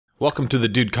Welcome to the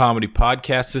Dude Comedy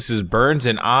Podcast. This is Burns,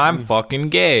 and I'm fucking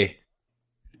gay.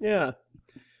 Yeah.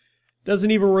 Doesn't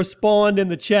even respond in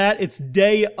the chat. It's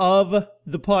day of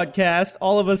the podcast.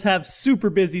 All of us have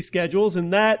super busy schedules,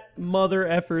 and that mother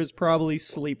effer is probably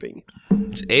sleeping.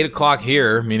 It's 8 o'clock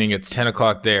here, meaning it's 10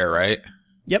 o'clock there, right?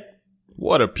 Yep.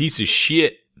 What a piece of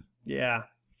shit. Yeah.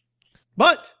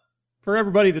 But for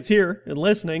everybody that's here and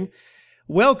listening,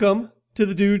 welcome to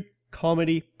the Dude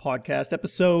Comedy Podcast,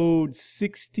 episode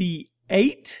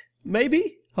 68,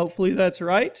 maybe? Hopefully that's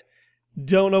right.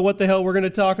 Don't know what the hell we're going to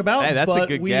talk about. Hey, that's a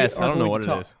good guess. I don't know what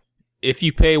it is. If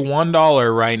you pay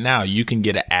 $1 right now, you can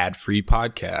get an ad-free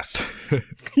podcast.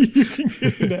 You can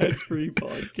get an ad-free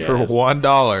podcast. For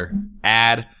 $1,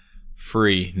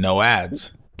 ad-free, no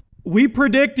ads. We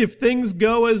predict if things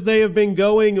go as they have been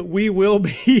going, we will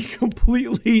be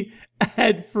completely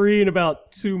ad-free in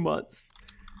about 2 months.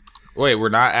 Wait, we're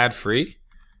not ad-free?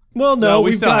 Well, no,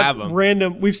 we still have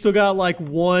them. We've still got like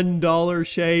 $1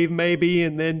 shave maybe,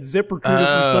 and then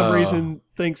ZipRecruiter for some reason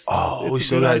thinks we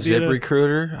still got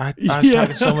ZipRecruiter? I was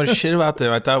talking so much shit about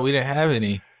them. I thought we didn't have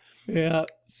any. Yeah,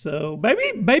 so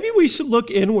maybe we should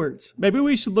look inwards. Maybe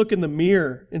we should look in the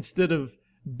mirror instead of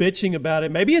bitching about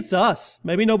it. Maybe it's us.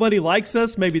 Maybe nobody likes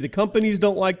us. Maybe the companies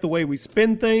don't like the way we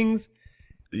spin things.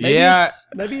 Maybe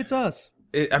it's us.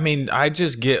 I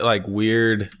just get like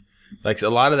weird. Like a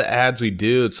lot of the ads we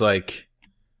do, it's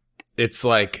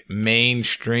like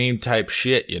mainstream type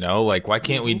shit, you know? Like why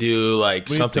can't we do like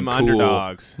something cool,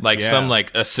 underdogs, like some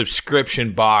like a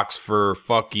subscription box for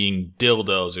fucking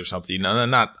dildos or something? No,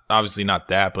 not obviously not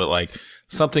that, but like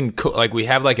something cool. Like we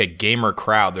have like a gamer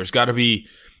crowd. There's got to be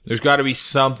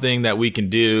something that we can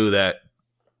do that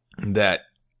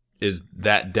is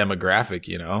that demographic,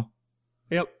 you know?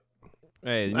 Yep.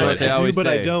 Hey, you know what they always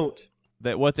say? I don't.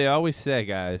 What they always say,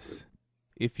 guys,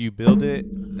 if you build it,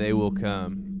 they will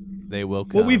come. They will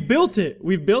come. Well, we've built it.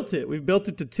 We've built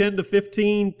it to 10 to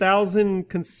 15,000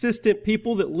 consistent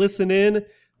people that listen in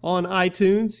on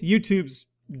iTunes. YouTube's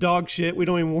dog shit. We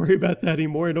don't even worry about that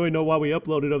anymore. I don't even know why we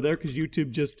upload it over there because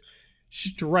YouTube just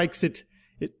strikes it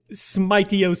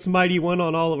smitey one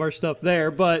on all of our stuff there.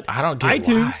 But I don't get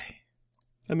iTunes, why.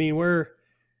 I mean,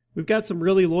 we've got some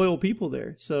really loyal people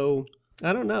there. So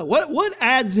I don't know. What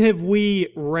ads have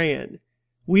we ran?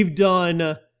 We've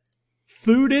done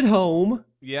food at home.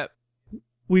 Yep.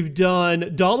 We've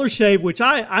done Dollar Shave, which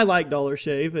I like Dollar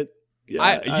Shave.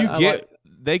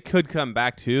 They could come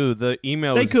back too. The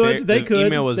email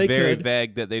was very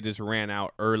vague that they just ran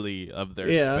out early of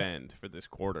their spend for this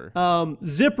quarter.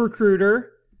 ZipRecruiter.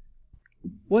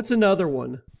 What's another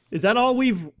one? Is that all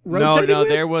we've rotated No, with?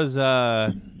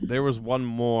 there was one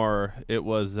more. It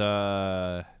was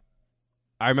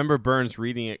I remember Burns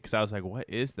reading it because I was like, "What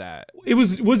is that?"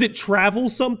 Was it travel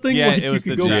something? Yeah, like it was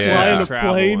you the could go fly in a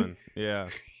plane. One. Yeah.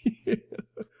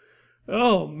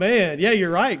 Oh man, yeah,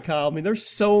 you're right, Kyle. I mean, there's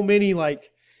so many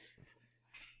like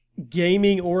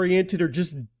gaming oriented or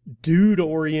just dude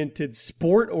oriented,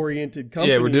 sport oriented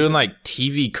companies. Yeah, we're doing like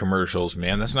TV commercials,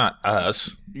 man. That's not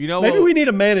us. You know, maybe we need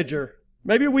a manager.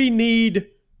 Maybe we need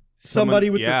somebody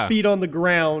with their feet on the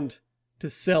ground to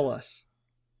sell us.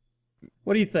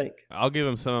 What do you think? I'll give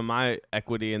him some of my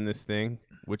equity in this thing,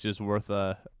 which is worth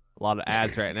a lot of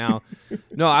ads right now.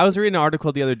 No, I was reading an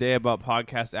article the other day about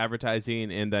podcast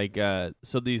advertising, and like,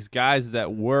 so these guys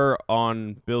that were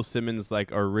on Bill Simmons'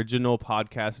 like original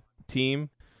podcast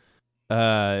team,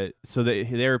 so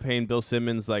they were paying Bill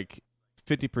Simmons like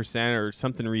 50% or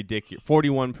something ridiculous,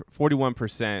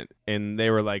 41%, and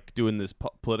they were like doing this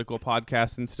political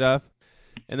podcast and stuff.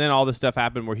 And then all this stuff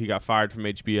happened where he got fired from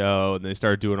HBO, and they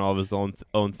started doing all of his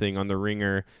own thing on The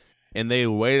Ringer, and they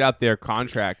waited out their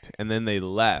contract, and then they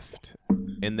left,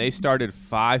 and they started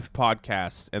 5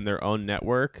 podcasts in their own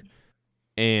network,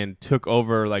 and took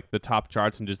over like the top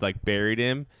charts and just like buried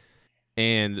him.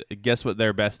 And guess what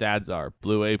their best ads are?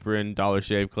 Blue Apron, Dollar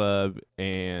Shave Club,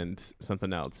 and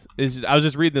something else. I was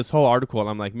just reading this whole article, and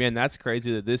I'm like, man, that's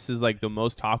crazy that this is like the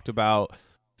most talked about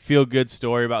feel-good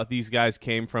story about these guys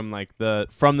came from like the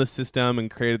system and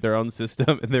created their own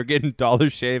system, and they're getting Dollar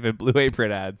Shave and Blue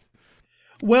Apron ads.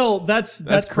 Well, that's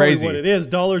crazy. What it is.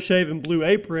 Dollar Shave and Blue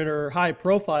Apron are high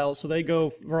profile, so they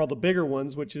go for all the bigger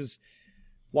ones, which is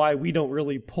why we don't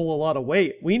really pull a lot of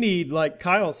weight. We need, like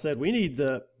Kyle said, we need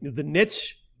the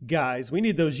niche guys. We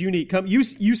need those unique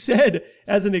you said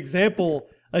as an example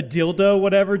a dildo,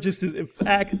 whatever, just as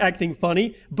acting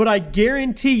funny, but I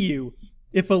guarantee you,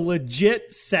 if a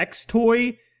legit sex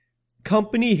toy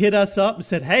company hit us up and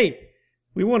said, "Hey,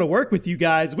 we want to work with you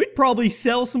guys," we'd probably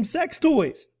sell some sex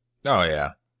toys. Oh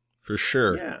yeah, for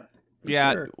sure. Yeah.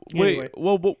 Yeah, Sure. we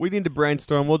Anyway. we need to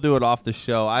brainstorm. We'll do it off the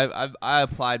show. I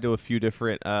applied to a few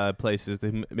different places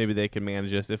that maybe they can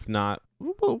manage us. If not,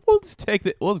 we'll just take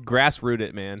it. We'll just grassroot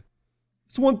it, man.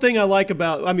 It's one thing I like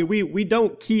about, I mean, we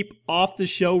don't keep off the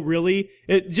show really.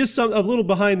 Just a little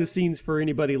behind the scenes for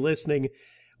anybody listening.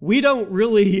 We don't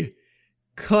really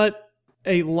cut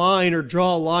a line or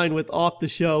draw a line with off the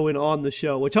show and on the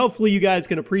show, which hopefully you guys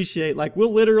can appreciate. Like,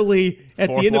 we'll literally, at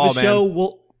the end of the show,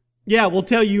 we'll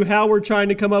tell you how we're trying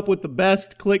to come up with the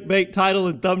best clickbait title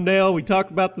and thumbnail. We talk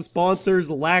about the sponsors,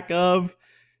 the lack of.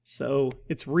 So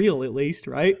it's real, at least,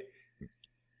 right?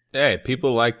 Hey,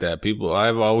 people like that.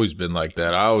 I've always been like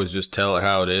that. I always just tell it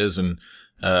how it is. And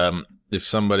if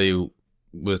somebody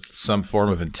with some form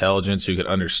of intelligence who can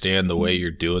understand the way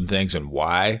you're doing things and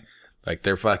why, like,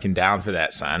 they're fucking down for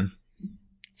that, son.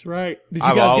 That's right. Did you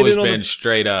I've guys always get in been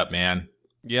straight up, man.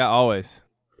 Yeah, always.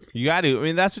 You got to. I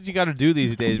mean, that's what you got to do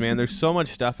these days, man. There's so much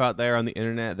stuff out there on the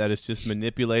internet that is just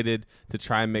manipulated to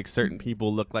try and make certain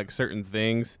people look like certain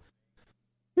things.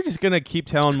 You're just going to keep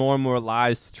telling more and more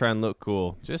lies to try and look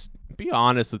cool. Just be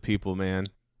honest with people, man.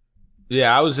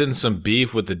 Yeah, I was in some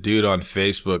beef with the dude on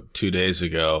Facebook 2 days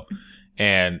ago.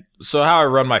 And so how I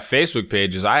run my Facebook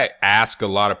page is I ask a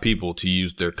lot of people to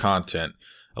use their content.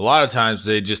 A lot of times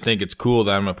they just think it's cool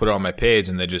that I'm going to put it on my page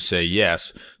and they just say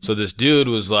yes. So this dude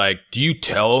was like,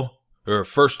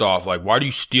 first off, like, why do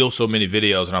you steal so many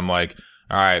videos? And I'm like,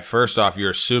 all right, first off,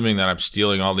 you're assuming that I'm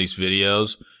stealing all these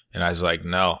videos. And I was like,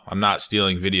 no, I'm not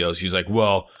stealing videos. He's like,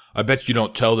 well, I bet you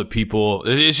don't tell the people.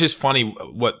 It's just funny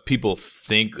what people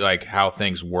think, like, how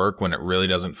things work when it really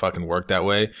doesn't fucking work that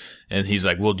way. And he's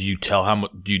like, well, do you tell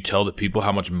the people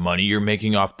how much money you're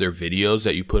making off their videos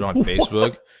that you put on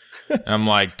Facebook? And I'm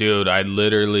like, dude, I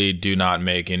literally do not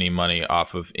make any money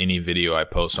off of any video I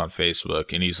post on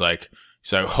Facebook. And he's like,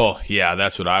 oh yeah,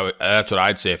 that's what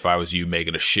I'd say if I was you,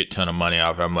 making a shit ton of money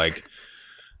off it. I'm like,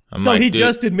 he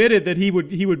just admitted that he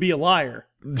would be a liar.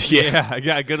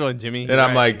 Yeah, good one, Jimmy. And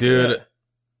I'm like, dude,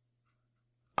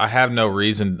 I have no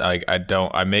reason. Like,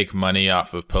 I make money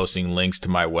off of posting links to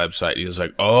my website. He was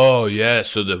like, oh yeah,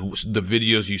 so the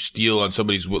videos you steal on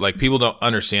somebody's, like, people don't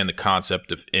understand the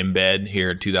concept of embed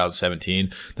here in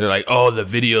 2017. They're like, oh, the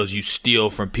videos you steal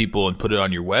from people and put it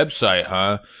on your website,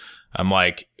 huh? I'm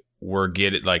like,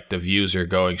 like, the views are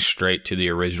going straight to the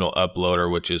original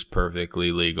uploader, which is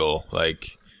perfectly legal.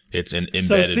 Like, it's an embedded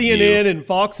So CNN view. and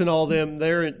Fox and all them,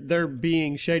 they're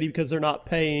being shady because they're not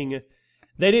paying.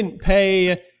 They didn't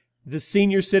pay the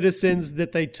senior citizens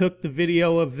that they took the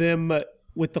video of them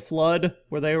with the flood,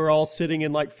 where they were all sitting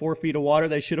in like 4 feet of water.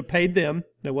 They should have paid them.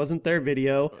 It wasn't their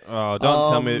video. Oh, don't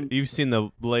tell me you've seen the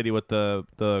lady with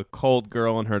the cold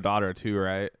girl and her daughter too,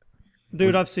 right?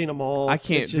 Dude, I've seen them all. I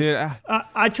can't. It's just,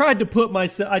 I tried to put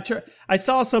myself. I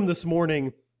saw some this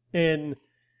morning, and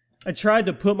I tried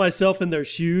to put myself in their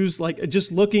shoes. Like,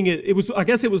 just looking at it was. I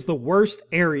guess it was the worst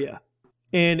area,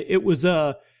 and it was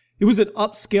an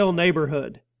upscale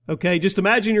neighborhood. Okay, just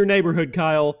imagine your neighborhood,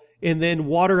 Kyle, and then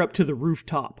water up to the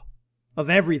rooftop of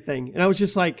everything. And I was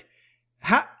just like,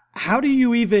 how do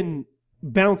you even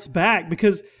bounce back?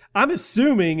 Because I'm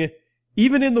assuming,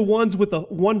 even in the ones with the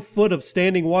 1 foot of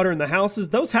standing water in the houses,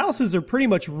 those houses are pretty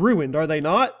much ruined, are they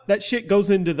not? That shit goes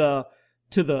into the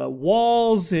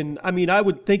walls, and I mean, I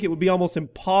would think it would be almost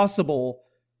impossible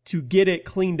to get it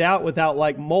cleaned out without,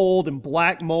 like, mold and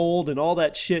black mold and all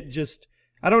that shit. Just,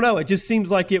 I don't know. It just seems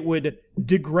like it would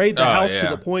degrade the house to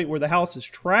the point where the house is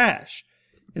trash.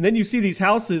 And then you see these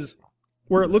houses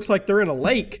where it looks like they're in a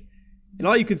lake, and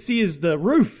all you can see is the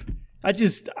roof.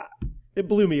 It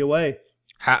blew me away.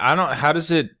 How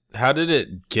did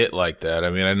it get like that?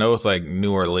 I mean, I know with, like,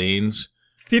 New Orleans,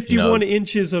 51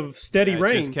 inches of steady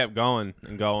rain. It just kept going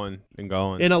and going and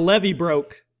going. And a levee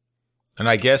broke. And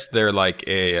I guess they're like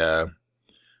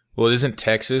isn't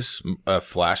Texas a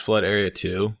flash flood area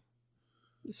too?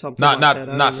 Something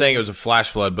not saying it was a flash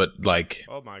flood, but, like,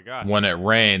 oh my gosh, when it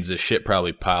rains, the shit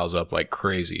probably piles up like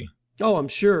crazy. Oh, I'm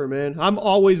sure, man. I'm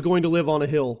always going to live on a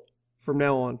hill from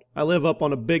now on. I live up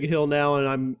on a big hill now,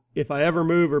 and if I ever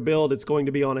move or build, it's going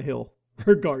to be on a hill,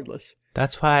 regardless.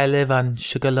 That's why I live on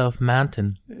Sugarloaf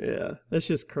Mountain. Yeah, that's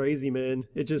just crazy, man.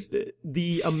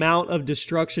 The amount of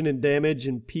destruction and damage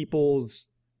and people's...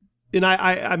 And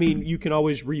I mean, you can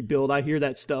always rebuild. I hear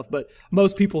that stuff, but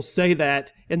most people say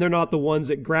that, and they're not the ones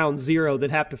at ground zero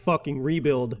that have to fucking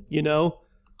rebuild, you know?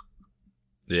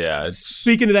 Yeah.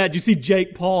 Speaking of that, did you see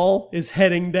Jake Paul is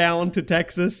heading down to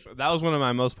Texas? That was one of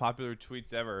my most popular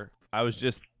tweets ever. I was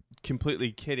just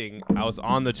completely kidding. I was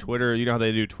on the Twitter. You know how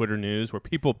they do Twitter news where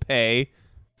people pay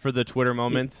for the Twitter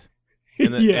moments?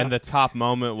 And and the top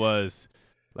moment was,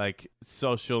 like,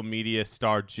 social media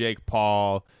star Jake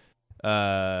Paul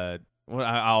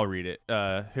I'll read it.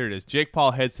 Here it is. Jake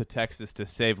Paul heads to Texas to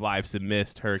save lives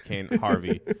amidst Hurricane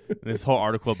Harvey. And this whole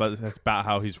article that's about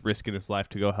how he's risking his life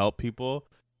to go help people.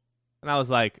 And I was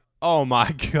like, oh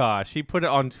my gosh. He put it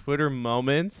on Twitter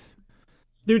Moments.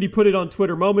 Dude, he put it on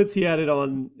Twitter Moments. He had it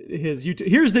on his YouTube.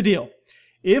 Here's the deal.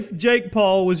 If Jake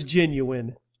Paul was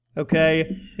genuine,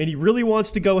 okay, and he really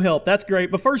wants to go help, that's great.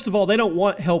 But first of all, they don't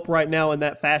want help right now in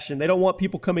that fashion. They don't want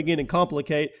people coming in and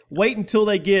complicate. Wait until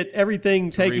they get everything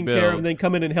taken care of and then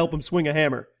come in and help him swing a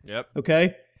hammer. Yep.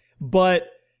 Okay? But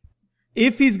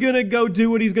if he's going to go do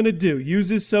what he's going to do, use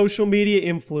his social media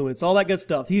influence, all that good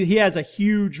stuff, he has a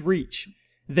huge reach.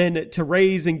 Then to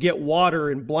raise and get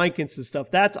water and blankets and stuff,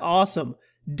 that's awesome.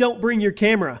 Don't bring your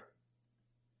camera.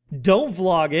 Don't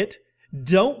vlog it.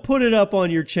 Don't put it up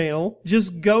on your channel.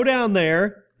 Just go down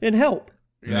there and help.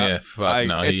 Yeah, fuck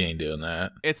no, he ain't doing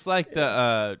that. It's like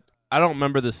the I don't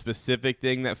remember the specific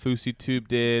thing that FouseyTube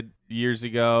did years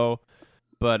ago,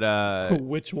 but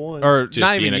which one? Or just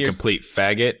not being even a complete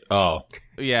faggot. Oh,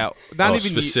 yeah, not even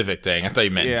specific thing. I thought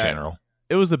you meant in general.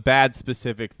 It was a bad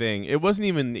specific thing. It wasn't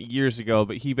even years ago,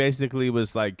 but he basically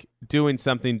was like doing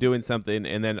something,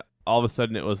 and then all of a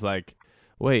sudden it was like,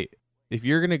 wait. If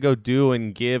you're going to go do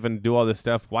and give and do all this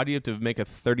stuff, why do you have to make a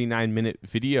 39-minute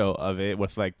video of it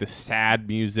with like the sad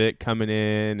music coming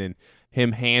in and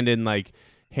him handing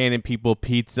people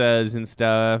pizzas and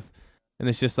stuff? And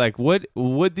it's just like, would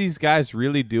these guys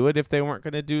really do it if they weren't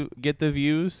going to get the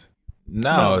views?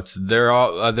 No, they're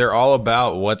all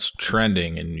about what's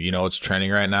trending, and you know what's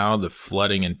trending right now? The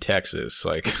flooding in Texas.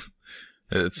 Like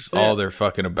it's all they're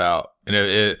fucking about.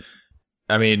 And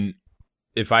I mean,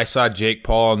 if I saw Jake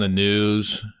Paul on the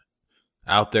news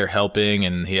out there helping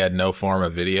and he had no form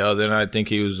of video, then I'd think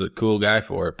he was a cool guy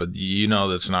for it. But you know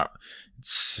that's not. It's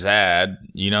sad.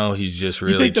 You know, he's just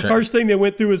really. You think the first thing that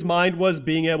went through his mind was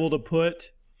being able to put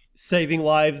saving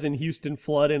lives in Houston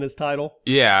flood in his title?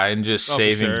 Yeah, and just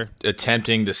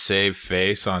attempting to save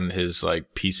face on his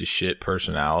like piece of shit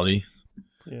personality.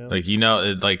 Yeah. Like, you know,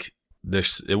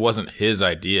 it wasn't his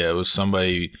idea. It was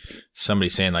somebody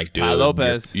saying like, dude,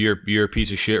 Lopez, you're a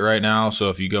piece of shit right now. So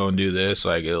if you go and do this,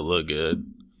 like, it'll look good.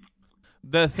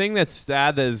 The thing that's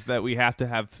sad is that we have to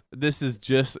have this is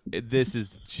just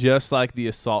like the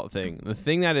assault thing. The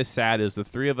thing that is sad is the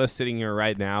three of us sitting here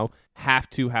right now have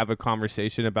to have a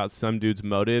conversation about some dude's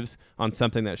motives on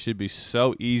something that should be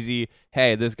so easy.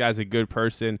 Hey, this guy's a good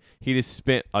person. He just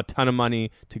spent a ton of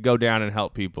money to go down and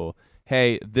help people.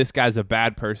 Hey, this guy's a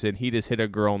bad person. He just hit a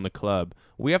girl in the club.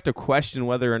 We have to question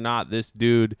whether or not this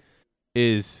dude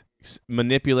is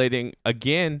manipulating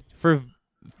again for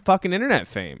fucking internet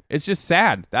fame. It's just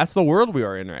sad. That's the world we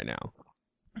are in right now.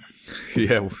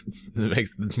 Yeah,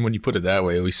 when you put it that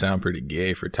way, we sound pretty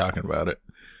gay for talking about it.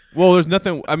 Well, there's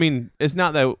nothing. I mean, it's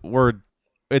not that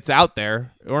it's out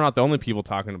there. We're not the only people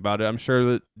talking about it. I'm sure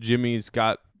that Jimmy's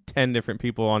got 10 different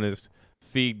people on his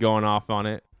feed going off on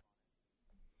it.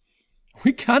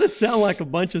 We kind of sound like a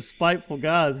bunch of spiteful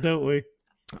guys, don't we?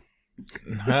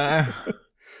 I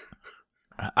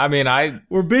mean,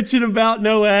 we're bitching about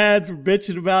no ads. We're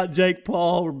bitching about Jake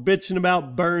Paul. We're bitching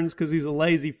about Burns because he's a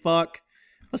lazy fuck.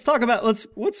 Let's talk about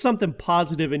what's something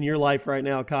positive in your life right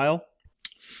now, Kyle?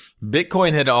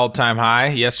 Bitcoin hit an all-time high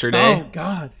yesterday. Oh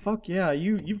God, fuck yeah!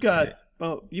 You've got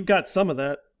some of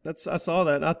that. I saw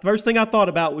that. The first thing I thought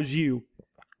about was you.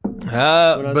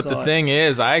 But the thing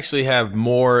is, I actually have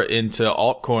more into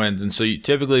altcoins, and so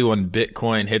typically when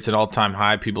Bitcoin hits an all-time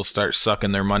high, people start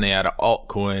sucking their money out of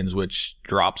altcoins, which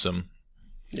drops them.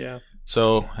 Yeah.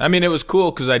 So I mean, it was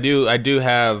cool because I do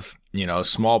have, you know, a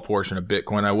small portion of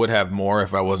Bitcoin. I would have more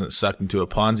if I wasn't sucked into a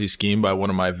Ponzi scheme by one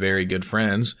of my very good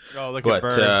friends. Oh, look at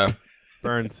Burns.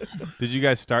 Burns. Did you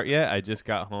guys start yet? I just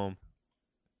got home.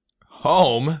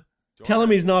 Home? Tell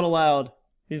him he's not allowed.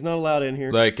 He's not allowed in here.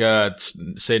 Like,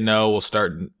 say no, we'll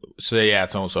start. Say yeah,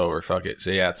 it's almost over. Fuck it.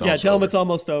 Say yeah, it's almost over. Yeah, tell him it's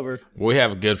almost over. We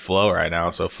have a good flow right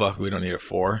now, so fuck, we don't need a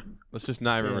 4. Let's just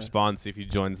not even respond, see if he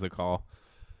joins the call.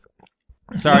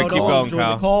 Sorry, keep going,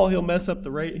 Kyle. The call, he'll mess up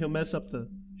the rate. He'll mess up the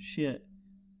shit.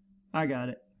 I got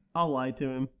it. I'll lie to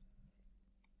him.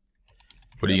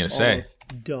 What are you going to say?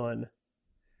 Done.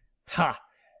 Ha.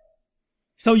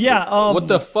 So, yeah. What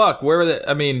the fuck? Where were the?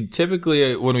 I mean,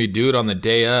 typically when we do it on the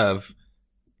day of,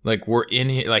 like, we're in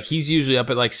here. Like, he's usually up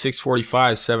at like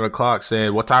 6:45, 7 o'clock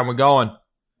saying, what time we going?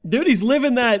 Dude, he's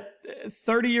living that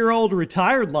 30-year-old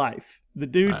retired life. The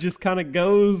dude just kind of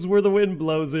goes where the wind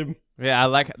blows him.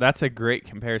 Yeah, that's a great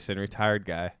comparison. Retired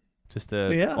guy. Just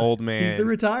a old man. He's the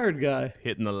retired guy.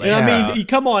 Hitting the land. I mean,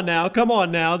 come on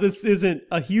now. This isn't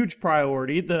a huge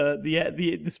priority.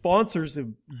 The sponsors have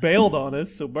bailed on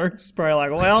us, so Bert's probably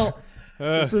like, well,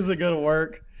 this isn't going to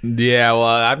work. Yeah,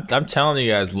 well, I'm telling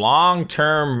you guys,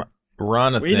 long-term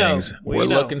run of things, we're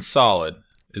looking solid.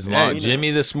 As long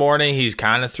Jimmy this morning, he's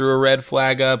kind of threw a red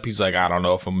flag up. He's like, I don't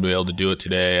know if I'm gonna be able to do it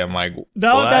today. I'm like,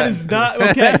 no, what? that is not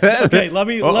okay. Okay, let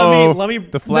me.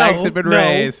 The flags have been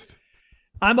raised.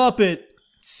 I'm up at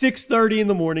 6:30 in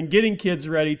the morning, getting kids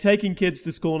ready, taking kids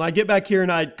to school, and I get back here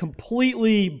and I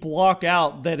completely block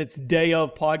out that it's day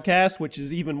of podcast, which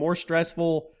is even more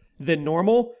stressful than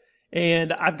normal.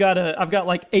 And I've got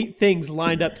like 8 things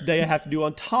lined up today I have to do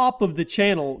on top of the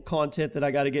channel content that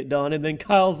I got to get done. And then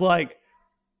Kyle's like,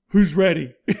 who's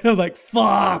ready? I'm like,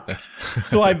 fuck.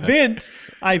 So I vent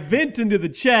into the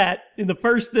chat, and the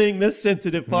first thing this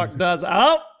sensitive fuck does,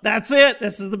 oh, that's it.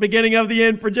 This is the beginning of the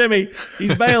end for Jimmy.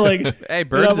 He's bailing. Hey,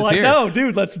 Burns is here. No,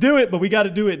 dude, let's do it, but we got to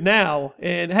do it now.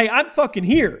 And hey, I'm fucking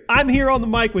here. I'm here on the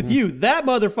mic with you. That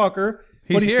motherfucker.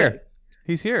 He's here.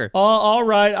 He's here. All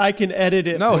right, I can edit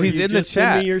it. No, for he's you. in Just the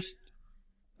chat. send me your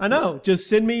I know. Just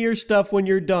send me your stuff when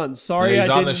you're done. Sorry, he's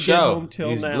I on didn't the show. get home till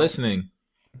He's now. listening.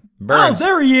 Burns. Oh,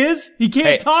 there he is. He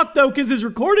can't talk though because his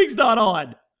recording's not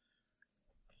on.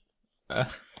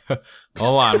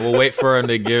 Hold on, we'll wait for him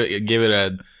to give it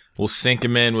a. We'll sync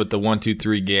him in with the 1, 2,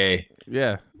 3 gay.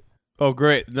 Yeah. Oh,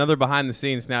 great! Another behind the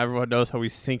scenes. Now everyone knows how we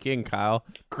sink in, Kyle.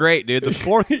 Great, dude.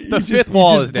 The fifth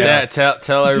wall is down.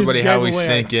 Tell everybody how we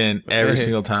sink in every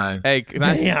single time. Hey, can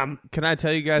I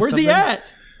tell you guys? Where's something? he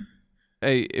at?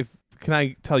 Hey, can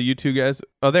I tell you two guys?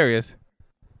 Oh, there he is.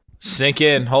 Sink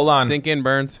in. Hold on. Sink in,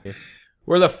 Burns.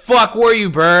 Where the fuck were you,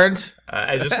 Burns?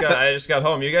 I just got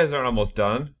home. You guys aren't almost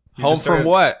done. Home from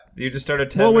what? You just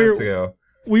started 10 minutes ago.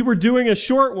 We were doing a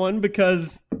short one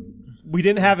because we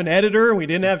didn't have an editor and we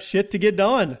didn't have shit to get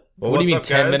done. Well, what do you mean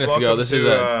 10 minutes ago? This is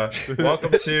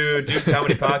welcome to Duke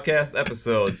Comedy Podcast,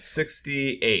 episode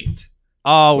 68.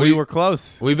 Oh, we were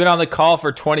close. We've been on the call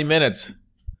for 20 minutes.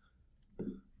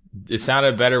 It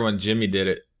sounded better when Jimmy did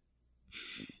it.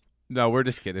 No, we're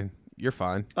just kidding. You're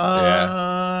fine.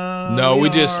 No, we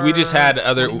just had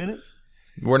other. 20 minutes?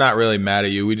 We're not really mad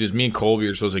at you. Me and Colby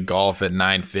are supposed to golf at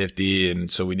 9:50,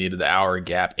 and so we needed the hour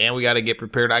gap, and we got to get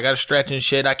prepared. I got to stretch and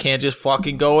shit. I can't just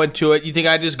fucking go into it. You think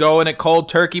I just go in at cold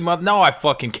turkey month? No, I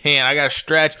fucking can't. I got to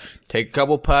stretch, take a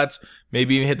couple putts,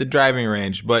 maybe even hit the driving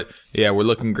range. But yeah, we're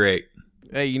looking great.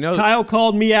 Hey, you know, Kyle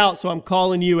called me out, so I'm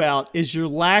calling you out. Is your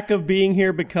lack of being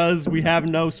here because we have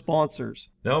no sponsors?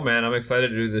 No, man, I'm excited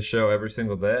to do this show every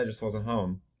single day. I just wasn't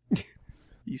home.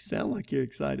 You sound like you're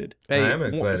excited. Hey, I am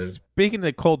excited. Speaking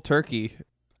of cold turkey,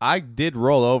 I did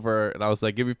roll over, and I was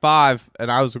like, give me 5,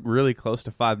 and I was really close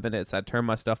to 5 minutes. I turned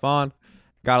my stuff on,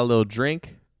 got a little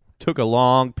drink, took a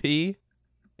long pee,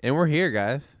 and we're here,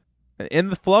 guys. And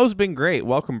the flow's been great.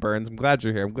 Welcome, Burns. I'm glad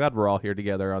you're here. I'm glad we're all here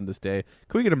together on this day.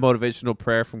 Can we get a motivational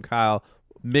prayer from Kyle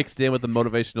mixed in with a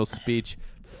motivational speech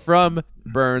from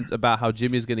Burns about how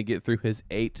Jimmy's going to get through his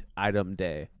 8-item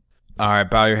day? All right,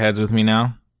 bow your heads with me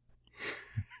now.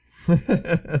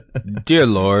 Dear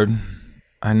Lord,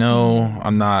 I know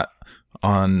I'm not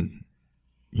on,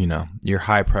 your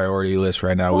high priority list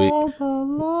right now.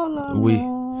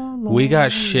 We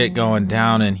got shit going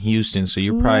down in Houston, so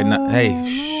you're probably not. Hey,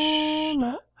 shh.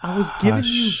 I was giving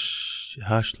you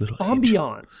hush, little angel.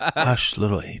 ambiance. Hush,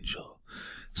 little angel.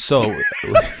 So,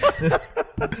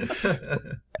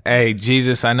 hey,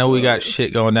 Jesus, I know we got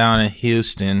shit going down in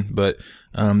Houston, but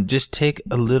just take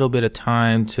a little bit of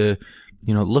time to,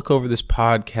 look over this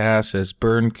podcast as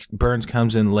Burns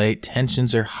comes in late.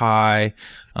 Tensions are high.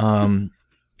 I'm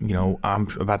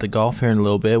about to golf here in a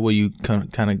little bit. Will you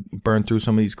kind of burn through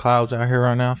some of these clouds out here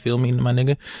right now? Feel me, my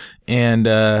nigga? And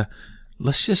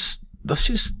let's just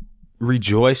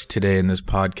rejoice today in this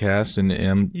podcast.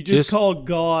 And You just called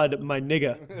God my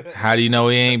nigga. How do you know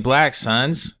he ain't black,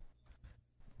 sons?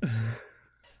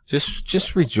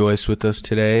 Just rejoice with us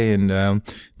today, and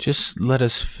just let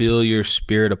us feel your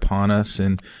spirit upon us.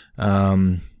 And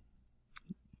God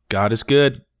is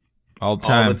good all the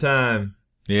time. All the time.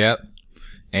 Yep.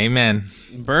 Amen.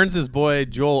 Burns' boy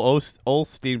Joel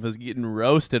Osteen was getting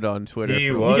roasted on Twitter. He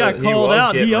got called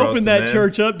out. He opened that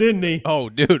church up, didn't he? Oh,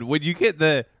 dude, would you get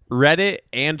the Reddit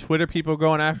and Twitter people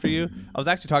going after you? I was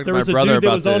actually talking There to was my a brother dude that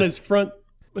about was this. on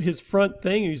his front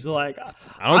thing. He's like,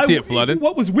 I don't see it flooded.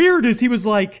 What was weird is he was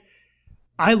like,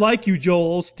 I like you,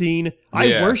 Joel Osteen. I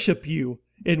Yeah. worship you.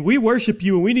 And we worship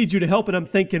you, and we need you to help. And I'm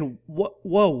thinking,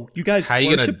 whoa, you guys How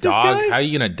you gonna worship this dog? guy? How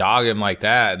you gonna dog him like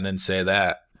that and then say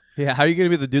that? Yeah, how are you going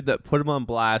to be the dude that put him on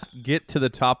blast, get to the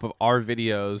top of our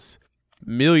videos,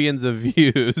 millions of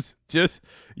views, just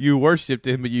you worshipped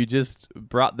him, but you just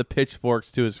brought the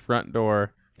pitchforks to his front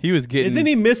door. He was getting. Isn't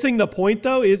he missing the point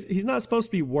though? He's not supposed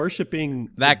to be worshiping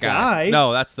that the guy?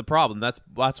 No, that's the problem. That's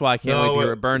why I can't wait to hear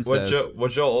what Burns says.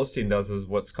 What Joel Osteen does is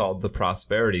what's called the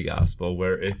prosperity gospel,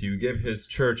 where if you give his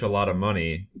church a lot of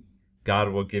money, God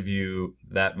will give you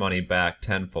that money back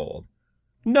tenfold.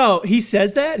 No, he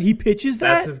says that? He pitches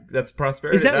that? That's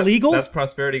prosperity. Is that legal? That's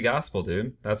prosperity gospel,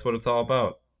 dude. That's what it's all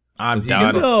about. I'm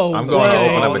done. No I'm going to way.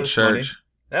 open up a church.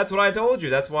 That's what I told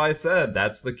you. That's why I said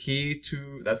that's the key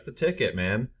to. That's the ticket,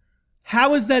 man.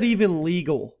 How is that even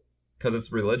legal? Because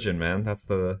it's religion, man. That's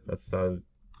the. You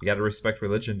got to respect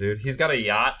religion, dude. He's got a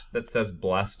yacht that says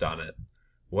 "blessed" on it.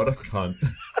 What a cunt.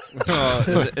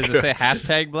 Does it say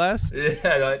hashtag blessed?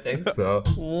 Yeah, I think so.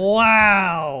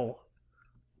 Wow.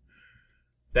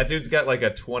 That dude's got like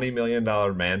a $20 million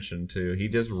mansion too. He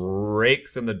just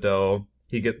rakes in the dough.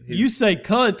 You say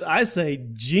cunt, I say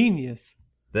genius.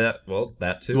 That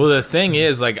too. Well, the thing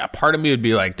is, like, a part of me would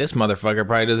be like, this motherfucker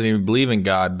probably doesn't even believe in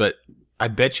God, but I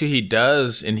bet you he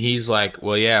does, and he's like,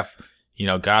 well, yeah,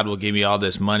 God will give me all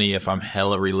this money if I'm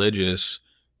hella religious,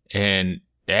 and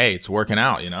hey, it's working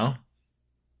out,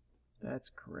 That's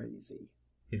crazy.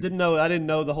 I didn't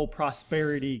know the whole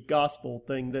prosperity gospel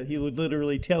thing, that he would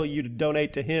literally tell you to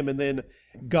donate to him and then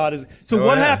God is. So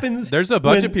what happens? There's a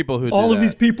bunch of people who do all of that.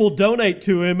 these people donate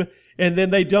to him and then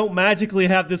they don't magically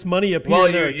have this money appear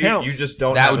in their account. You just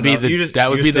don't. That would be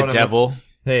the devil.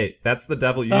 Hey, that's the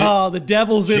devil. The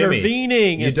devil's Jimmy,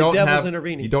 intervening. You don't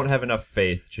have enough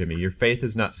faith, Jimmy. Your faith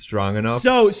is not strong enough.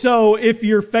 So if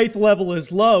your faith level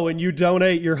is low and you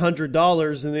donate your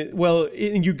 $100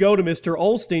 and you go to Mr.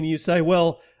 Olstein and you say,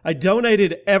 well, I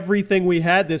donated everything we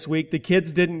had this week. The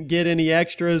kids didn't get any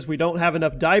extras. We don't have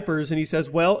enough diapers. And he says,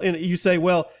 and you say,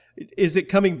 well, is it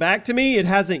coming back to me? It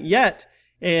hasn't yet.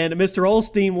 And Mr.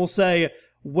 Olstein will say,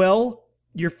 well,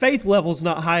 your faith level's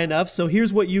not high enough, so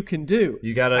here's what you can do.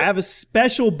 I have a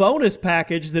special bonus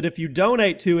package that if you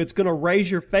donate to, it's going to raise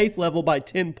your faith level by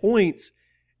 10 points.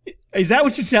 Is that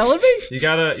what you're telling me? You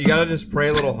gotta just pray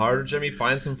a little harder, Jimmy.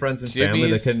 Find some friends and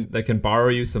family that can borrow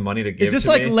you some money to give. Is this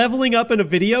like leveling up in a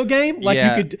video game? Like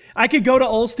I could go to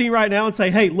Olstein right now and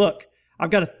say, hey, look, I've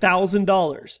got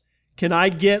 $1,000. Can I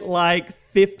get like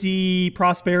 50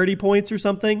 prosperity points or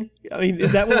something? I mean,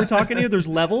 is that what we're talking here? There's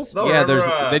levels? No, yeah,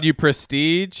 then you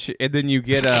prestige, and then you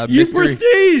get mystery.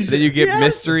 Prestige! Then you get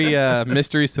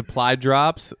mystery supply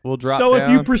drops will drop So down.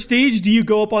 if you prestige, do you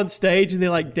go up on stage and they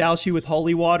like douse you with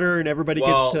holy water and everybody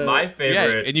gets to... my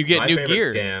favorite... and you get new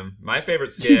gear. My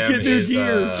favorite scam is...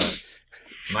 gear.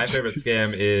 My favorite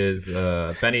scam is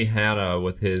Benny Hanna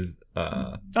with his...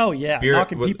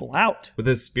 knocking people out. With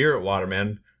his spirit water,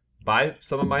 man. Buy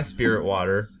some of my spirit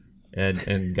water,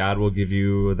 and God will give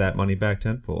you that money back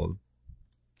tenfold.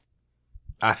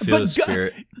 I feel the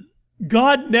spirit.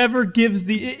 God never gives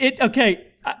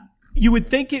you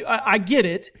would think it. I get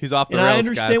it. He's off the rails, rails, I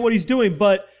understand what he's doing,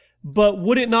 but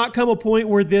would it not come a point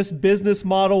where this business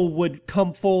model would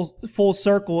come full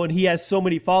circle, and he has so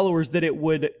many followers that it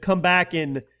would come back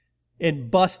and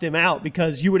bust him out,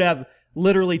 because you would have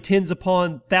literally tens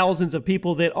upon thousands of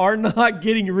people that are not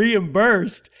getting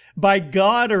reimbursed by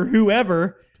God or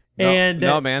whoever.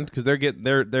 No, man, because they're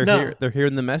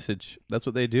hearing the message. That's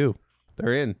what they do.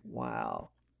 They're in. Wow.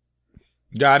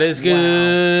 God is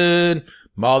good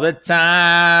all the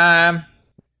time.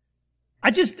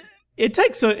 It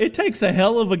takes a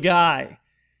hell of a guy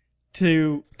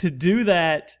to do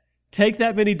that, take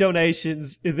that many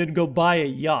donations, and then go buy a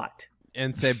yacht.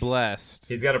 And say blessed.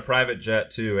 He's got a private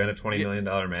jet too, and a $20 million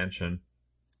mansion.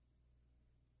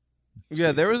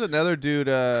 Yeah, there was another dude.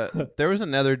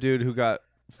 Who got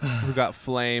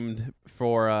flamed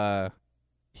for.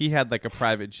 He had like a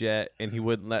private jet, and he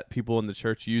wouldn't let people in the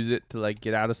church use it to like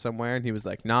get out of somewhere. And he was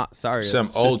like, "Not sorry, some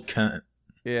old cunt."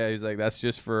 Yeah, he's like, "That's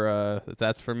just for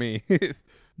that's for me."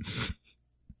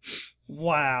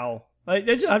 Wow,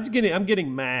 I'm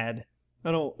getting mad.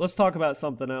 Let's talk about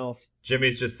something else.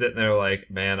 Jimmy's just sitting there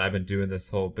like, man, I've been doing this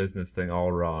whole business thing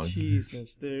all wrong.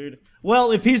 Jesus, dude.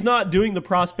 Well, if he's not doing the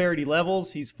prosperity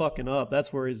levels, he's fucking up.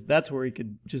 That's where he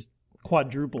could just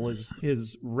quadruple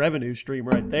his revenue stream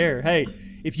right there. Hey,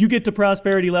 if you get to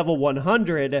prosperity level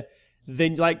 100,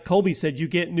 then like Colby said, you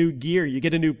get new gear. You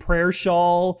get a new prayer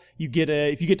shawl.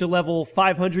 If you get to level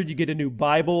 500, you get a new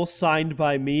Bible signed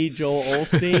by me, Joel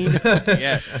Osteen.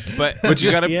 Yeah, but if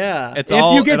you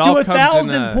get to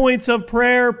 1,000 points of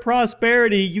prayer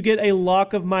prosperity, you get a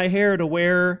lock of my hair to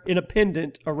wear in a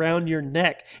pendant around your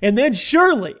neck. And then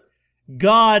surely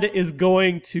God is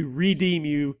going to redeem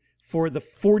you for the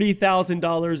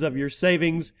 $40,000 of your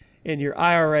savings and your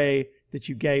IRA that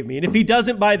you gave me. And if he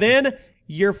doesn't by then,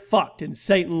 you're fucked, and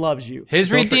Satan loves you.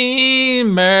 His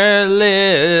Redeemer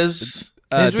lives.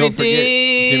 His don't forget,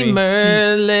 Jimmy.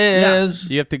 Redeemer lives.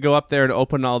 You have to go up there and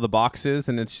open all the boxes,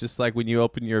 and it's just like when you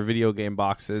open your video game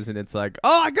boxes, and it's like,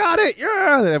 oh, I got it,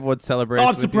 yeah! And everyone celebrates. Oh,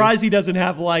 I'm with surprised he doesn't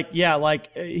have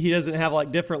he doesn't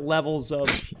have different levels of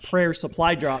prayer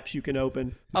supply drops you can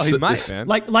open. Oh, he might, man.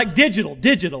 Like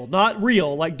digital, not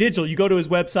real, like digital. You go to his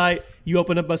website, you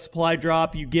open up a supply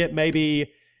drop, you get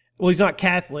maybe. Well, he's not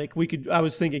Catholic. I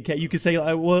was thinking you could say,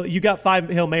 well, you got 5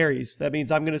 Hail Marys. That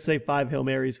means I'm going to say 5 Hail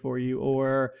Marys for you,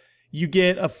 or you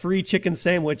get a free chicken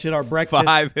sandwich at our breakfast.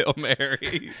 5 Hail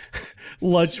Marys.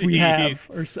 Lunch we have.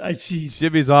 Or geez.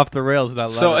 Jimmy's off the rails, and I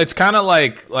love it. So it's kind of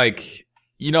like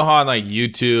you know how on like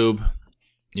YouTube,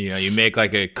 you know, you make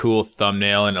like a cool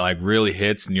thumbnail and it like really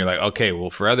hits, and you're like, okay, well,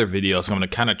 for other videos, I'm gonna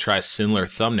kind of try similar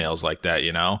thumbnails like that.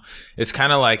 You know, it's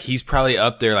kind of like he's probably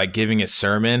up there like giving a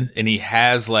sermon, and he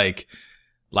has like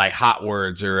hot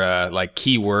words or like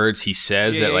key words he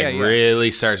says that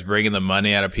really starts bringing the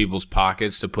money out of people's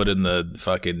pockets to put in the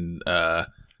fucking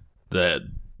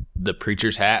the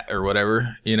preacher's hat or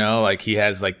whatever. You know, like he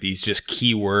has like these just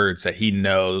key words that he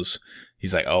knows.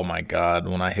 He's like, oh my God,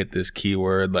 when I hit this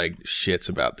keyword, like shit's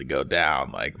about to go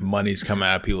down. Like money's coming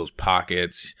out of people's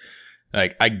pockets.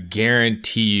 Like I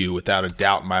guarantee you without a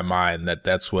doubt in my mind that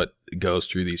that's what goes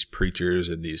through these preachers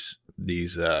and these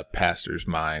pastors'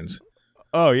 minds.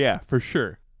 Oh yeah, for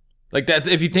sure. Like that,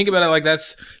 if you think about it, like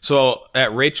that's so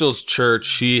at Rachel's church,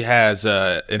 she has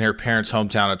in her parents'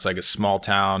 hometown, it's like a small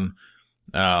town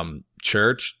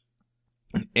church,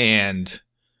 and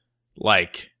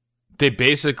like they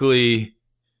basically,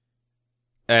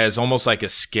 as almost like a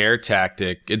scare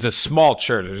tactic, it's a small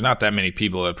church. There's not that many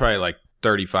people. They're probably like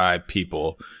 35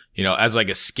 people. You know, as like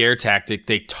a scare tactic,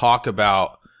 they talk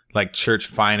about like church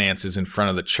finances in front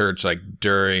of the church, like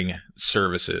during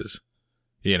services.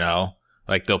 You know,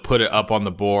 like they'll put it up on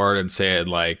the board and say it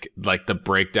like the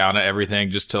breakdown of everything,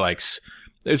 just to like.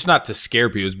 It's not to scare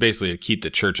people. It's basically to keep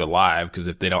the church alive, because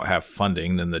if they don't have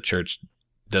funding, then the church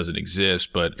doesn't exist.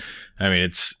 But I mean,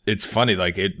 it's funny,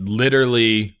 like it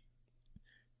literally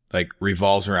like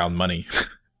revolves around money.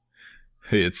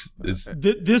 it's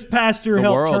this pastor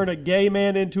helped turn a gay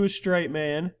man into a straight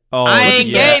man. Oh, I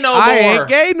ain't gay no more. I ain't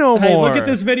gay no more. Hey, look at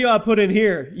this video I put in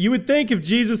here. You would think if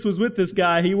Jesus was with this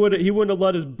guy, he wouldn't have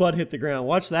let his butt hit the ground.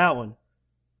 Watch that one.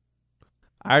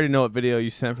 I already know what video you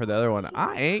sent for the other one.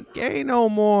 I ain't gay no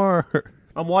more.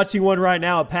 I'm watching one right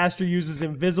now. A pastor uses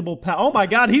invisible power. Oh my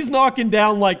God, he's knocking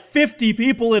down like 50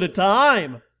 people at a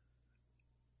time.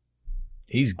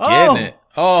 He's getting it.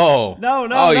 Oh.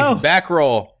 No. Back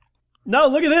roll. No,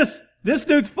 look at this. This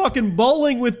dude's fucking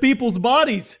bowling with people's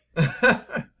bodies.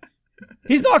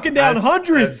 He's knocking down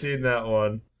hundreds. I've seen that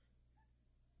one.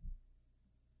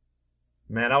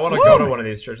 Man, I want to go to one of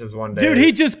these churches one day. Dude,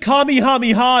 he just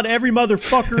Kamehameha'd every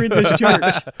motherfucker in this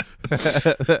church.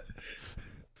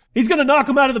 He's going to knock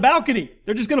them out of the balcony.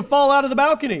 They're just going to fall out of the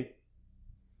balcony.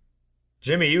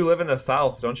 Jimmy, you live in the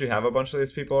South. Don't you have a bunch of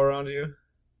these people around you?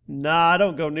 Nah, I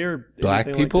don't go near black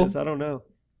people. Like this. I don't know.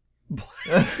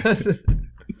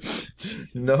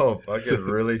 No, fucking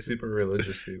really super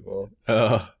religious people.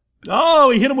 Oh,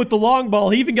 he hit him with the long ball.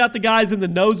 He even got the guys in the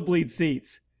nosebleed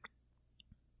seats.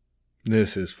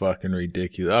 This is fucking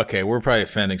ridiculous. Okay, we're probably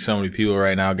offending so many people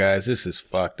right now, guys. This is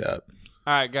fucked up.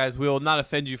 All right, guys, we will not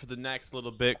offend you for the next little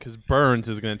bit, because Burns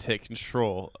is going to take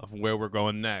control of where we're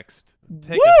going next.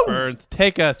 Take us, Burns.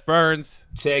 Take us, Burns.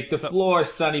 Take the floor,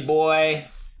 sonny boy.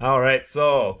 All right,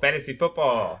 so fantasy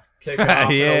football kicking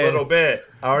off in a little bit.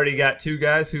 I already got 2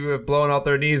 guys who have blown out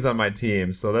their knees on my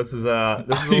team, so this is a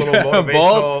little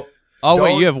motivational. Oh,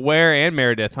 wait, you have Ware and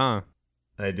Meredith, huh?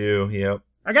 I do, yep.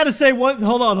 I got to say one.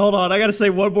 Hold on. I got to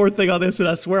say one more thing on this, and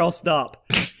I swear I'll stop.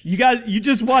 You guys, you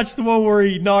just watched the one where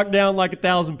he knocked down like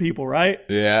 1,000 people, right?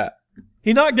 Yeah.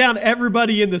 He knocked down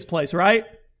everybody in this place, right?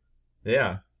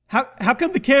 Yeah. How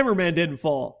come the cameraman didn't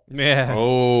fall? Yeah.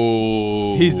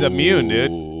 Oh. He's immune,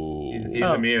 dude. He's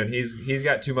immune. He's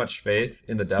got too much faith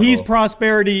in the devil. He's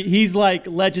prosperity. He's like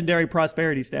legendary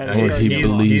prosperity status. Or he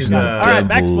believes in the All right,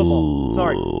 back to football.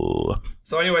 Sorry.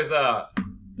 So anyways,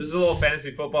 this is a little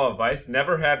fantasy football advice.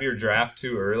 Never have your draft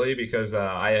too early, because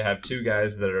I have 2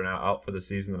 guys that are now out for the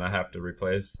season that I have to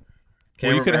replace.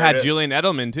 Well, you could have had Julian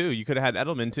Edelman, too.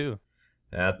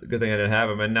 Yeah, good thing I didn't have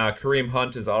him. And Kareem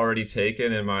Hunt is already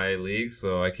taken in my league,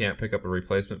 so I can't pick up a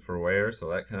replacement for Ware, so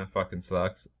that kind of fucking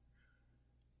sucks.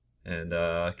 And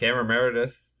Cameron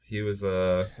Meredith, he was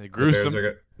gruesome.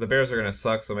 The Bears are gonna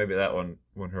suck, so maybe that one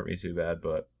wouldn't hurt me too bad.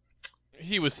 But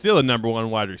he was still a number 1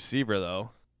 wide receiver,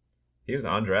 though. He was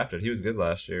undrafted. He was good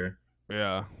last year.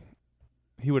 Yeah,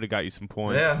 he would have got you some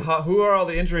points. Yeah, who are all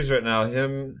the injuries right now?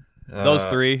 Him, those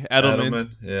 3,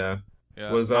 Edelman. Yeah.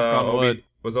 Yeah. Was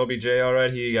Was OBJ all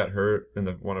right? He got hurt in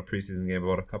the one preseason game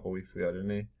about a couple weeks ago, didn't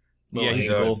he? Yeah, Little he's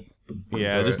ankle.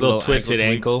 just a little twisted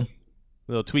ankle.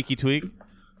 Little tweaky tweak.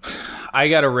 I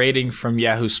got a rating from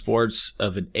Yahoo Sports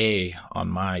of an A on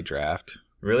my draft.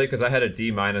 Really? Because I had a D-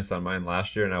 on mine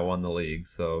last year and I won the league,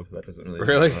 so that doesn't really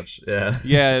Really? do much. Yeah.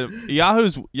 Yeah,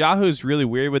 Yahoo's really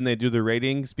weird when they do the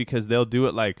ratings because they'll do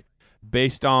it like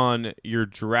based on your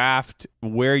draft,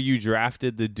 where you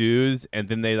drafted the dudes, and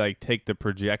then they like take the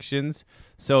projections.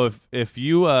 So if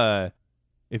you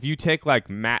take like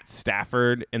Matt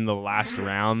Stafford in the last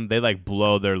round, they like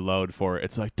blow their load for it.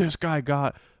 It's like this guy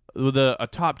got with a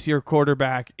top tier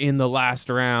quarterback in the last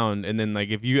round, and then like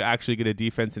if you actually get a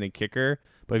defense and a kicker,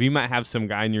 but if you might have some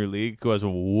guy in your league who has a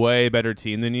way better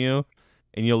team than you,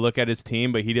 and you'll look at his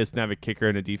team, but he doesn't have a kicker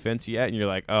and a defense yet, and you're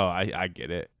like, oh, I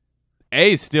get it.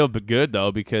 A is still good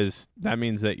though because that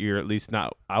means that you're at least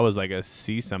not. I was like a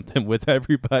C something with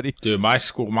everybody. Dude, my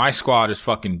squad is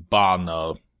fucking bomb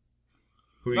though.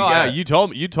 Who you Oh, got? yeah, you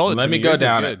told it. Let to me go Yours is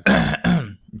down good.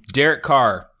 it. Derek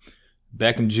Carr,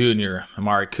 Beckham Jr.,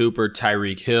 Amari Cooper,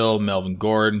 Tyreek Hill, Melvin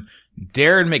Gordon,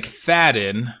 Darren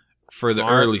McFadden for the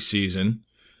Smart. early season,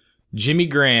 Jimmy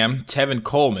Graham, Tevin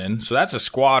Coleman. So that's a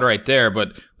squad right there.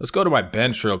 But let's go to my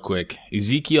bench real quick.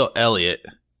 Ezekiel Elliott.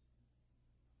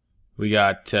 We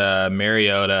got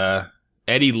Mariota,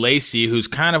 Eddie Lacy, who's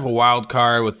kind of a wild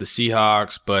card with the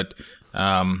Seahawks, but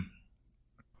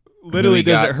Literally we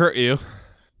got doesn't hurt you.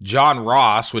 John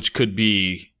Ross, which could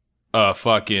be a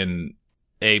fucking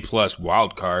A+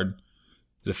 wild card,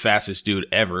 the fastest dude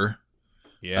ever.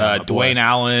 Yeah, Dwayne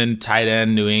Allen, tight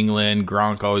end, New England.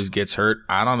 Gronk always gets hurt.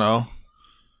 I don't know.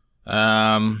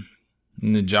 And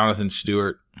then Jonathan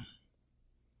Stewart.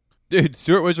 dude.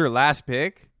 Stewart was your last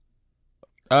pick.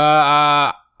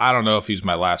 I don't know if he's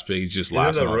my last pick. He's just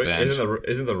last Isn't on the, my bench.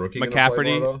 isn't the rookie gonna McCaffrey?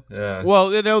 play more, though? Yeah.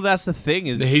 Well, that's the thing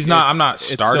is He's not. I'm not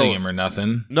it's starting so- him or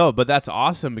nothing. No, but that's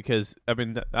awesome because I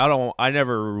mean I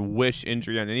never wish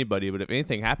injury on anybody, but if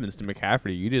anything happens to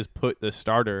McCaffrey, you just put the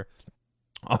starter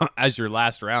as your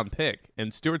last round pick,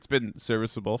 and Stewart's been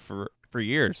serviceable for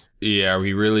years. Yeah, are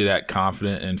we really that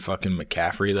confident in fucking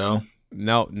McCaffrey though?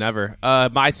 No, never.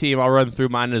 My team, I'll run through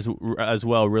mine as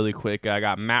well really quick. I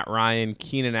got Matt Ryan,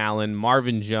 Keenan Allen,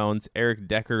 Marvin Jones, Eric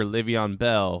Decker, Le'Veon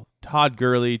Bell, Todd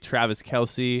Gurley, Travis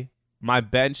Kelce. My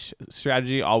bench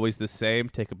strategy, always the same.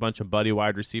 Take a bunch of buddy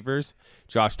wide receivers.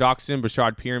 Josh Doxson,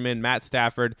 Bashard Perriman, Matt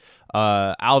Stafford,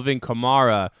 Alvin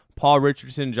Kamara, Paul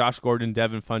Richardson, Josh Gordon,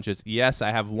 Devin Funchess. Yes,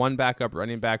 I have one backup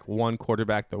running back, one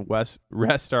quarterback. The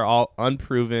rest are all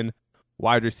unproven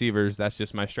wide receivers. That's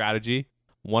just my strategy.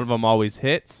 One of them always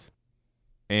hits,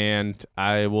 and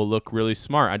I will look really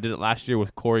smart. I did it last year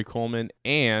with Corey Coleman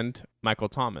and Michael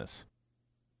Thomas.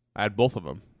 I had both of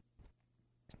them.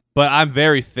 But I'm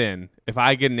very thin. If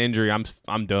I get an injury,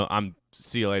 I'm done.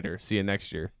 See you later. See you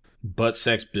next year. Butt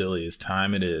sex Billy, it's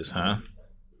time it is, huh?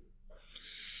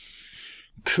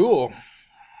 Cool.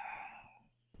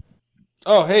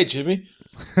 Oh, hey, Jimmy.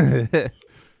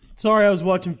 Sorry, I was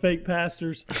watching Fake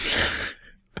Pastors.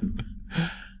 I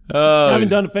Oh, haven't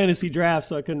done a fantasy draft,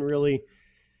 so I couldn't really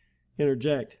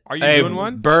interject. Are you hey, doing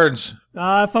one? Burns.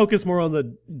 I focus more on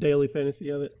the daily fantasy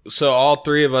of it. So all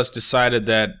three of us decided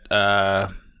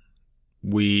that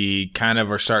we kind of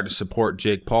are starting to support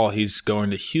Jake Paul. He's going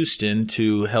to Houston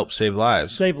to help save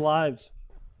lives. Save lives.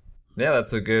 Yeah,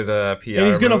 that's a good PR. And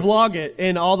he's going to move. vlog it,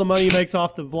 and all the money he makes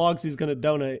off the vlogs, he's going to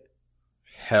donate.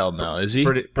 Hell no, is he?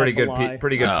 Pretty That's a good, lie.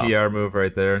 pretty good Oh. PR move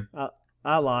right there.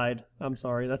 I lied. I'm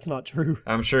sorry. That's not true.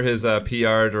 I'm sure his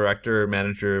PR director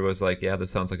manager was like, "Yeah,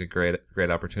 this sounds like a great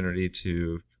opportunity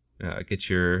to get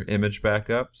your image back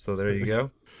up." So there you go.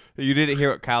 You didn't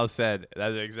hear what Kyle said.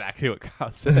 That's exactly what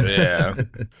Kyle said. Yeah.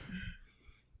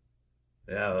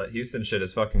 Yeah, that Houston shit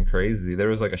is fucking crazy. There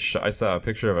was like I saw a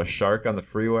picture of a shark on the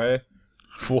freeway.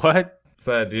 What?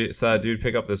 Saw a dude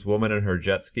pick up this woman in her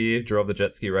jet ski, drove the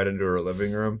jet ski right into her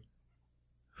living room.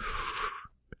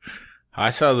 I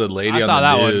saw the lady I on saw the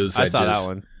that one. news. I saw that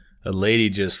one. A lady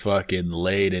just fucking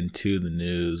laid into the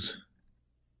news.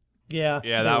 Yeah.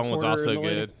 Yeah, the that one was reporter also and the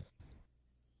lady. good.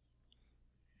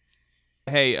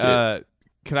 Hey,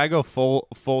 can I go full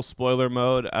spoiler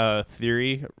mode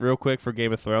theory real quick for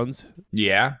Game of Thrones?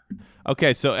 Yeah.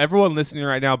 Okay, so everyone listening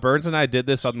right now, Burns and I did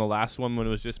this on the last one when it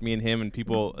was just me and him, and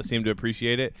people seem to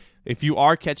appreciate it. If you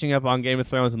are catching up on Game of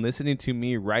Thrones and listening to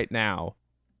me right now,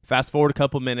 fast forward a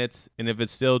couple minutes, and if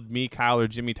it's still me, Kyle, or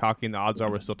Jimmy talking, the odds are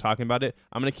we're still talking about it.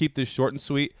 I'm going to keep this short and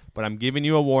sweet, but I'm giving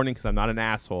you a warning because I'm not an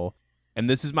asshole. And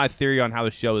this is my theory on how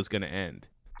the show is going to end.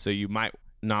 So you might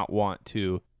not want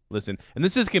to listen. And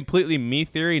this is completely me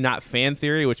theory, not fan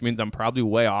theory, which means I'm probably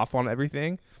way off on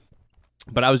everything.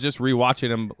 But I was just rewatching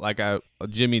them like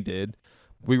Jimmy did,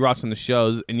 rewatching the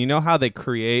shows, and you know how they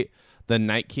create the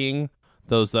Night King?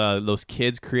 Those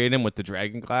kids create him with the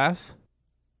dragon glass.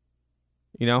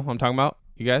 You know what I'm talking about?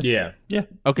 You guys? Yeah. Yeah.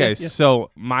 Okay, Yeah.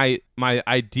 so my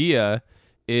idea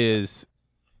is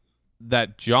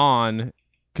that John,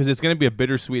 because it's going to be a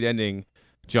bittersweet ending.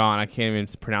 John, I can't even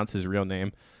pronounce his real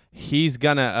name. He's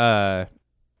gonna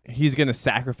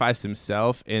sacrifice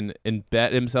himself and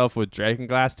embed himself with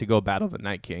Dragonglass to go battle the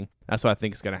Night King. That's what I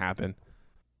think is gonna happen.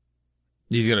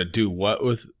 He's gonna do what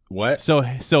with what? So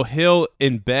he'll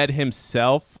embed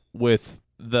himself with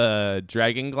the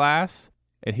Dragonglass,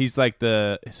 and he's like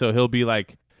he'll be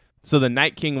like, so the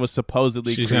Night King was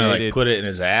supposedly She's created. gonna like put it in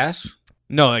his ass.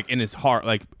 No, like in his heart,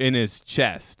 like in his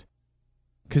chest.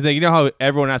 Because you know how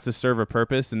everyone has to serve a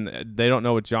purpose, and they don't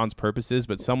know what John's purpose is,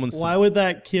 but someone's... Why would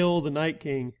that kill the Night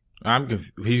King?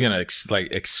 He's gonna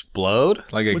explode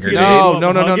like a What's he grenade.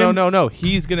 No.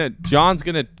 John's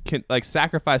gonna like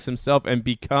sacrifice himself and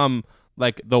become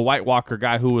like the White Walker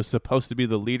guy who was supposed to be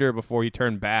the leader before he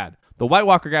turned bad. The White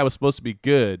Walker guy was supposed to be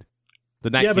good. The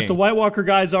Night King. But the White Walker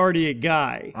guy's already a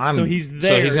guy, so he's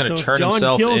there. So he's gonna if turn John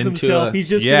himself kills into himself. He's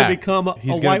just gonna become a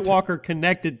White Walker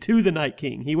connected to the Night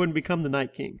King. He wouldn't become the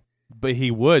Night King. But he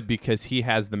would, because he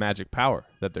has the magic power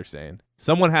that they're saying.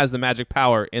 Someone has the magic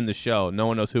power in the show. No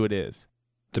one knows who it is.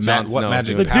 What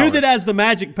magic The power? dude that has the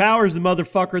magic power is the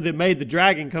motherfucker that made the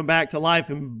dragon come back to life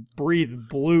and breathe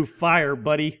blue fire,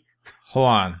 buddy. Hold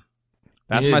on.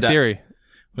 That's my theory.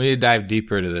 We need to dive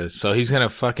deeper into this. So he's gonna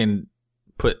fucking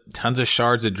put tons of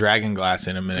shards of dragon glass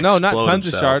in him and explode not tons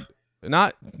himself. of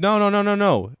shards.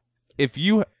 No. If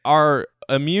you are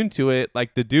immune to it,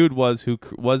 like the dude was who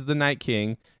was the Night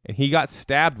King, and he got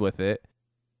stabbed with it,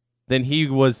 then he's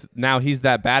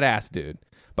that badass dude.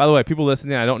 By the way, people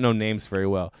listening, I don't know names very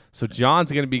well. So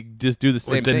John's going to be just do the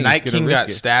same thing. The Night King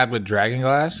got stabbed with dragon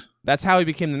glass? That's how he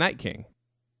became the Night King.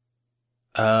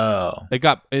 Oh.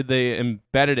 They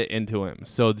embedded it into him.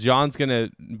 So John's going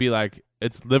to be like,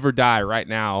 it's live or die right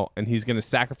now, and he's going to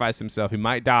sacrifice himself. He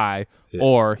might die,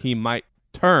 or he might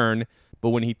turn, but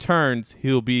when he turns,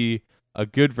 he'll be a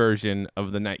good version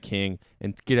of the Night King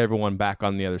and get everyone back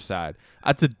on the other side.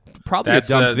 That's probably a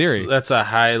dumb theory. That's a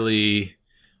highly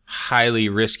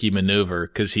risky maneuver,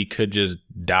 because he could just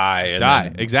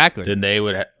die. Exactly. Then they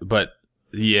would, but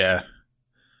yeah.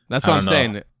 That's what I'm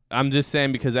saying. I'm just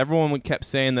saying, because everyone kept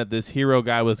saying that this hero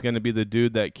guy was going to be the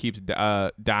dude that keeps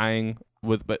dying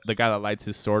with the guy that lights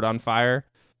his sword on fire.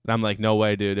 And I'm like, no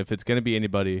way, dude. If it's going to be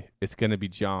anybody, it's going to be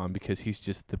John, because he's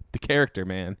just the character,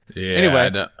 man. Yeah.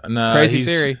 Anyway, crazy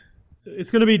theory. It's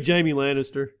going to be Jaime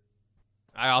Lannister.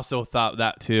 I also thought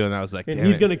that, too, and I was like, and damn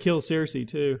he's it. going to kill Cersei,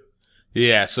 too.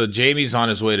 Yeah, so Jaime's on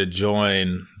his way to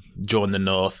join the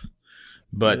North.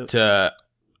 But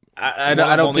I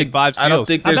don't think there's How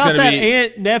about going that to be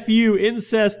aunt-nephew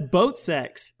incest boat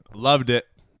sex? Loved it.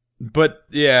 But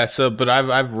yeah, but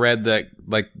I've read that,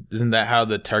 like, isn't that how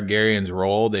the Targaryens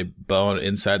roll? They bone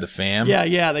inside the fam.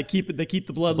 Yeah, they keep the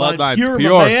bloodline Bloodline's pure,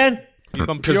 pure. my man.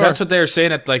 Because that's what they were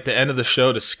saying at like the end of the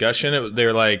show discussion.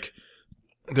 They're like,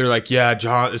 yeah,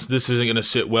 John, this isn't gonna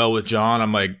sit well with John.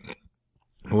 I'm like,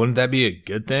 wouldn't that be a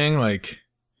good thing? Like,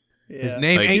 his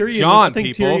name like, ain't Tyrion, John. I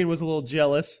think people. Tyrion was a little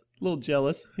jealous.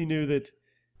 He knew that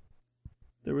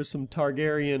there was some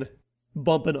Targaryen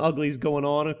bumping uglies going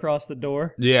on across the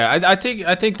door. yeah, I think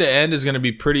the end is gonna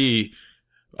be pretty.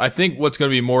 I think what's going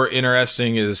to be more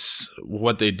interesting is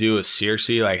what they do with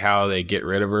Cersei, like how they get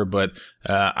rid of her. But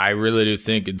I really do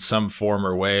think in some form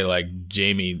or way, like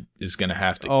Jaime is going to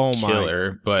have to kill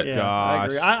her. But yeah, I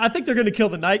agree. I think they're going to kill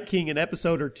the Night King an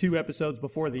episode or 2 episodes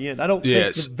before the end. I don't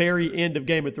think the very end of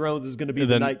Game of Thrones is going to be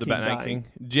the Night King dying.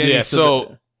 Jimmy,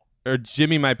 or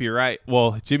Jimmy might be right.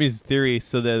 Well, Jimmy's theory,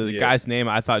 so the guy's name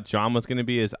I thought John was going to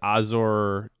be is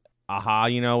Azor Aha,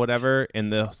 whatever,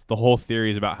 and the whole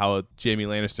theory is about how Jaime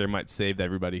Lannister might save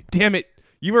everybody. Damn it,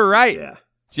 you were right,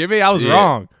 Jimmy. I was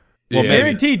wrong. Well,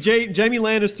 guaranteed, Jaime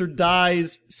Lannister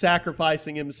dies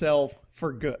sacrificing himself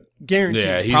for good. Guaranteed.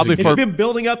 Yeah, he's been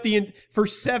building up for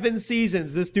 7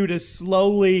 seasons. This dude has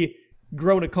slowly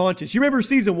grown a conscience. You remember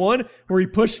season 1 where he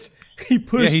pushed?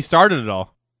 Yeah, he started it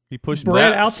all. He pushed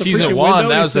Brad out the season freaking 1. window.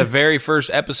 That was the very first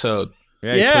episode.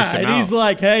 Yeah, and he's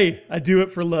like, "Hey, I do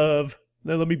it for love.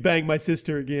 Now let me bang my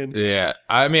sister again." Yeah,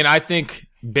 I mean, I think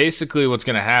basically what's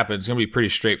going to happen is going to be pretty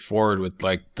straightforward with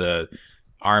like the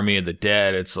Army of the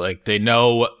Dead. It's like they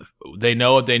know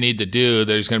what they need to do.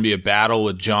 There's going to be a battle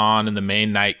with Jon and the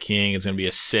main Night King. It's going to be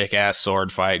a sick ass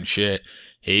sword fight and shit.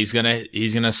 He's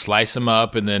gonna slice him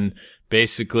up, and then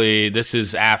basically this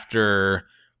is after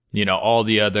all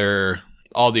the other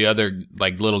all the other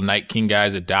like little Night King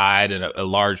guys that died, and a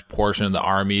large portion of the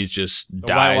armies just The White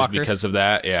dies Walkers? because of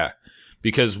that. Yeah.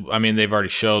 Because, I mean, they've already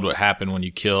showed what happened when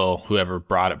you kill whoever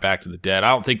brought it back to the dead. I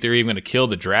don't think they're even going to kill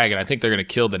the dragon. I think they're going to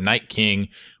kill the Night King,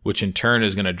 which in turn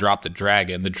is going to drop the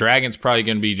dragon. The dragon's probably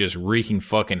going to be just wreaking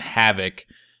fucking havoc.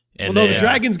 And Well, no, the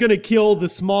dragon's going to kill the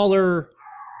smaller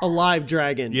alive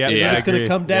dragon. Yeah, And yeah, then I it's going to agree.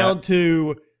 come down Yeah.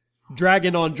 to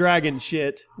dragon on dragon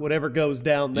shit, whatever goes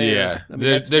down there. Yeah. I mean,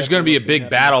 There's that's going to be a definitely big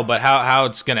what's gonna battle, but how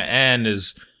it's going to end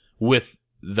is with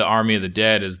the army of the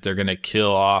dead is they're going to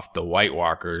kill off the White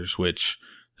Walkers, which...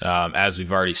 as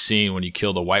we've already seen, when you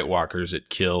kill the White Walkers, it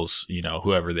kills,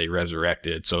 whoever they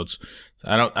resurrected. So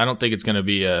I don't think it's going to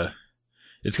be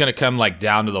it's going to come like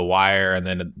down to the wire, and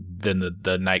then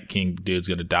the Night King dude's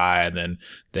going to die, and then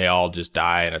they all just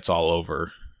die, and it's all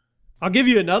over. I'll give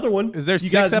you another one. Is there You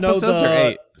 6 guys know episodes or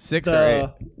 8? 6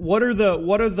 or 8? What are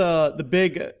the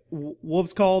big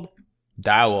wolves called?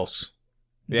 Direwolves.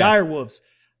 Yeah. Dire wolves.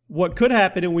 What could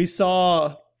happen, and we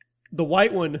saw the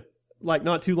white one like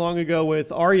not too long ago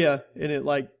with Arya, and it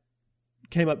like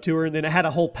came up to her, and then it had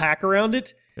a whole pack around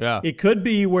it. Yeah. It could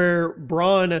be where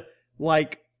Bronn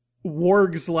like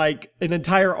wargs like an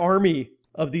entire army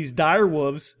of these dire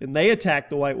wolves, and they attack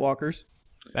the White Walkers.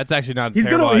 That's actually not a He's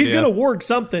terrible gonna idea. warg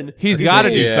something. He's gotta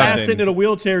gonna- do his something. ass sitting in a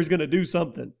wheelchair is gonna do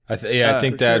something. I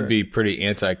think for that'd sure. be pretty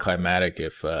anticlimactic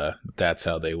if that's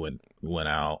how they went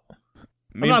out.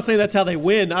 I'm not saying that's how they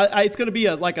win. It's going to be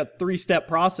like a 3-step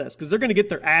process because they're going to get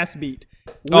their ass beat.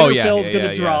 Oh, yeah, Winterfell's yeah, going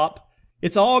to yeah, drop.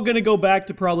 It's all going to go back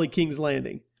to probably King's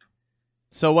Landing.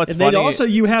 So what's And funny? then also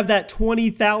you have that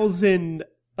 20,000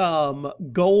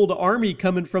 gold army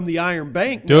coming from the Iron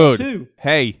Bank now, dude, too.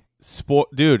 hey,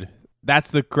 dude,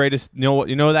 that's the greatest. You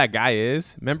know who that guy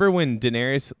is? Remember when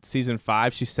Daenerys season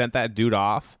 5, she sent that dude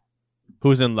off who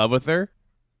was in love with her?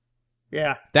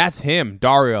 Yeah. That's him,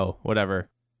 Dario, whatever.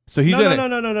 So he's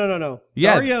No.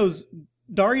 Yeah.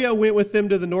 Dario went with them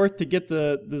to the north to get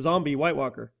the zombie White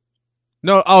Walker.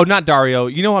 No, oh, not Dario.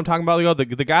 You know what I'm talking about, Leo? The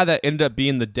guy that ended up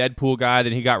being the Deadpool guy,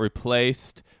 then he got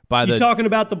replaced by You the. talking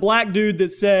about the black dude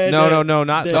that said... No,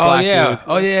 not the that- black dude.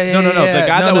 Oh yeah. No, the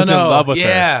guy that was in love with her.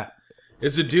 Yeah.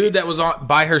 It's the dude that was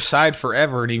by her side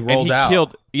forever, and he And rolled he out.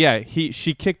 killed. Yeah,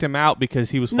 she kicked him out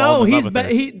because he was No, falling in he's love with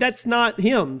her. that's not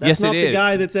him. That's Yes, it not the is.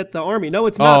 guy that's at the army. No,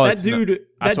 it's Oh, not. it's That dude.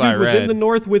 that's That what I dude was in read. the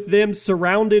north with them,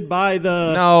 surrounded by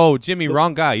the. No, Jimmy,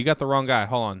 wrong guy. You got the wrong guy.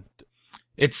 Hold on.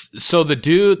 It's so the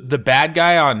bad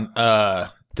guy on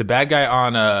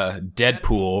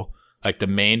Deadpool, like the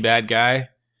main bad guy,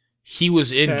 he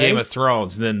was in Okay. Game of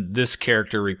Thrones, and then this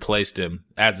character replaced him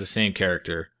as the same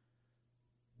character.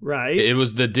 Right. It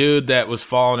was the dude that was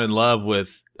falling in love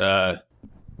with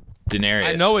Daenerys.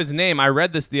 I know his name. I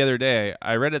read this the other day.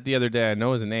 I read it the other day. I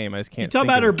know his name. I just you can't. talk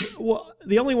think about her. of it. Well,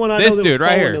 the only one I This know that dude was right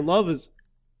falling here. in love is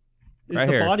Right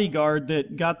the here. bodyguard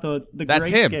that got the That's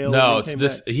him. grayscale. No, and it's came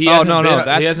this. back. He Oh, hasn't no, been,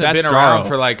 that's- he hasn't that's been around Jarro.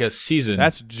 for like a season.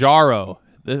 That's Jarro,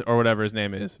 or whatever his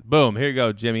name is. Boom. Here you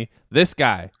go, Jimmy. This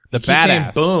guy, the He keeps saying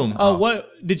badass. boom. Oh, what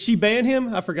did she ban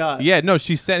him? I forgot. Yeah, no,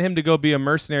 she sent him to go be a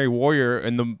mercenary warrior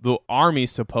in the army,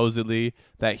 supposedly,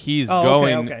 that he's Oh,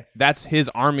 going. okay. That's his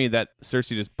army that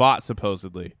Cersei just bought,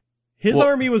 supposedly. His Well-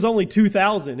 army was only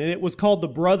 2,000, and it was called the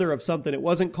Brother of something. It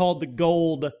wasn't called the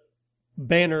Gold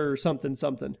Banner or something.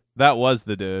 That was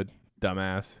the dude,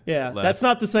 dumbass. Yeah, Left. that's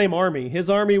not the same army. His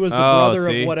army was the Oh, brother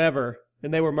see? of whatever,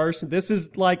 and they were mercenaries. This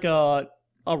is like a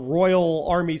royal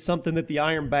army, something that the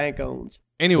Iron Bank owns.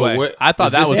 Anyway, But what- I thought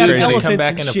does that this was dude crazy. really elephants come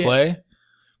back and into shit. play?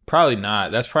 Probably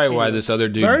not. That's probably why this other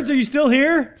dude. Burns, are you still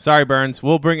here? Sorry, Burns.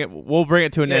 We'll bring it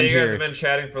to an Yeah, end you guys here. have been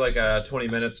chatting for like 20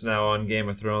 minutes now on Game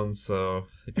of Thrones, so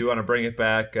if you want to bring it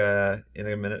back in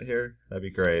a minute here, that'd be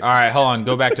great. All right, hold on.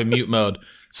 Go back to mute mode.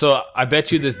 So I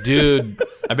bet you this dude.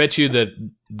 I bet you that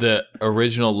the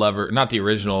original lover, not the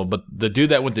original, but the dude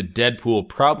that went to Deadpool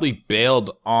probably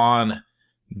bailed on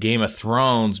Game of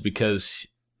Thrones because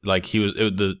like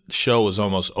the show was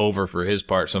almost over for his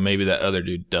part. So maybe that other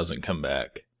dude doesn't come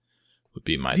back. Would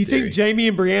be my Do you theory. think Jamie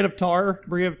and Brienne of Tar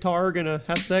are gonna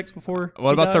have sex before?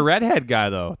 What he about the dies? redhead guy,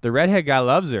 though? The redhead guy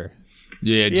loves her.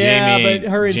 Yeah, Yeah, Jamie. but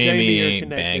her and Jamie are ain't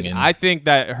connected. banging. I think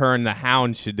that her and the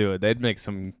Hound should do it. They'd make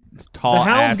some tall. The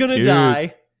Hound's ass gonna dudes.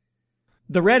 die.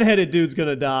 The redheaded dude's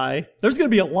gonna die. There's gonna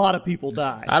be a lot of people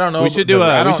die. I don't know. We should the- do a-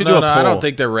 I we don't should know, do a no, I don't poll.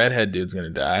 think the redhead dude's gonna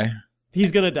die.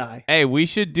 He's gonna die. Hey, we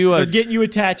should do They're a. getting you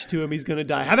attached to him. He's gonna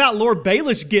die. How about Lord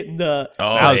Baelish getting the?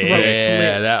 Oh That was yeah,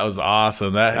 slit. that was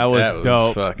awesome. That was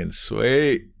dope. fucking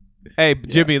sweet. Hey,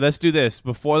 Jimmy, let's do this.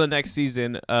 Before the next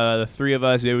season, the three of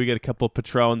us, maybe we get a couple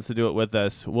patrons to do it with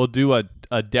us. We'll do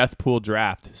a death pool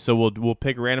draft. So we'll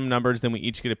pick random numbers, then we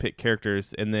each get to pick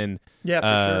characters, and then for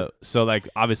sure. So like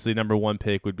obviously number one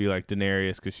pick would be like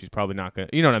Daenerys because she's probably not gonna.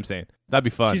 You know what I'm saying? That'd be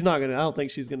fun. She's not gonna. I don't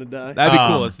think she's gonna die. That'd be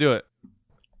cool. Let's do it.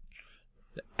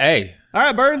 Hey, All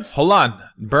right, Burns. hold on.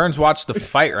 Burns watched the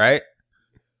fight, right?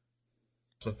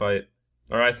 The fight.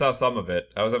 Or I saw some of it.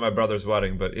 I was at my brother's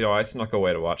wedding, but I snuck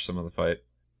away to watch some of the fight.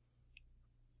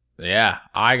 Yeah,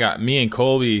 I got me and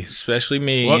Colby, especially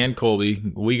me and Colby.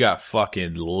 We got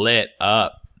fucking lit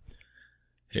up.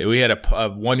 We had a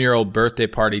 1-year-old birthday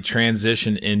party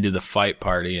transition into the fight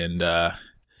party, and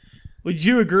Would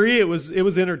you agree it was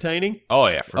entertaining? oh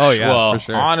yeah, for Oh, sure. yeah, Well, for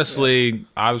sure. honestly,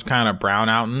 I was kind of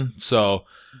brownouting, so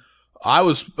I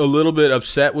was a little bit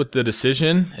upset with the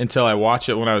decision until I watched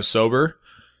it when I was sober.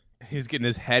 He was getting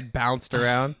his head bounced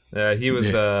around. Yeah, he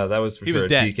was. That was for He sure was a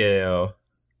dead. TKO.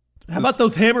 How about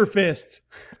those hammer fists?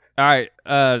 All right,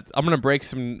 I'm gonna break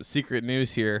some secret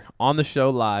news here on the show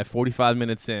live. 45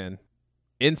 minutes in,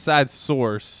 inside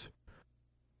source.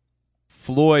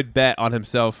 Floyd bet on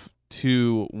himself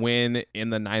to win in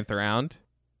the 9th round,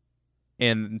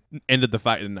 and ended the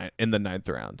fight in the 9th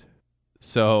round.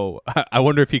 So I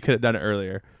wonder if he could have done it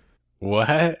earlier.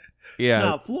 What?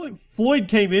 Yeah, No, Floyd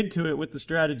came into it with the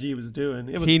strategy he was doing.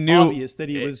 It was He knew obvious that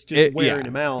he was just wearing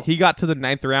him out. He got to the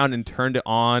 9th round and turned it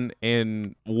on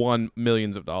and won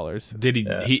millions of dollars. Did he?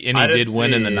 Yeah. He I did didn't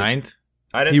win in the see- 9th.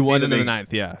 I didn't He see won the in the big-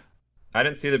 9th. Yeah. I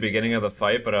didn't see the beginning of the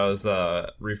fight, but I was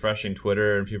refreshing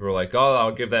Twitter, and people were like, "Oh,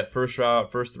 I'll give that first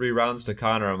 3 rounds to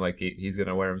Connor." I'm like, he's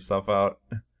gonna wear himself out.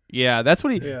 Yeah, that's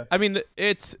what he. Yeah. I mean,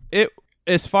 it.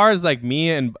 As far as like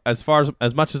me, and as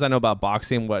much as I know about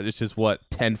boxing, it's just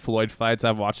 10 Floyd fights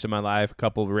I've watched in my life, a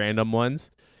couple of random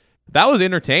ones. That was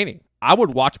entertaining. I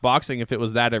would watch boxing if it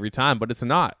was that every time, but it's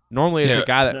not. Normally, it's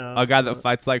Yeah. a guy that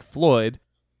fights like Floyd,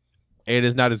 and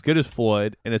is not as good as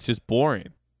Floyd, and it's just boring.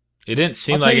 It didn't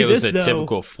seem I'll like tell it you was this, a though.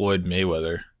 typical Floyd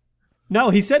Mayweather.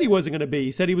 No, he said he wasn't going to be.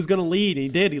 He said he was going to lead. He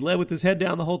did. He led with his head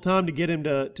down the whole time to get him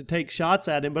to take shots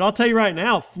at him. But I'll tell you right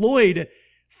now, Floyd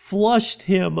flushed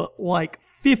him like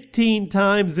 15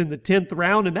 times in the 10th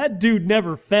round, and that dude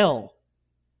never fell.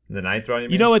 In the 9th round, you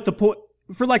mean? You know, at the point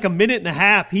for like a minute and a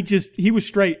half, he was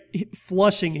straight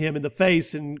flushing him in the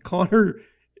face, and Connor,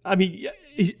 I mean,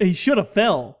 he should have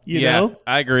fell. You know,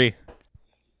 I agree.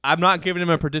 I'm not giving him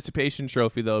a participation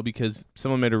trophy though, because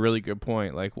someone made a really good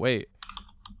point. Like, wait,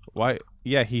 why?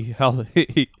 Yeah, he held.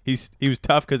 He was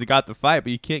tough because he got the fight,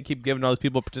 but you can't keep giving all these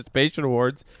people participation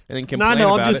awards and then complain no,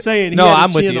 about I'm just it. saying. He No, had a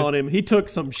I'm with chin you. on him. He took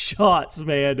some shots,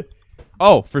 man.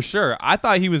 Oh, for sure. I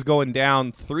thought he was going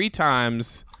down 3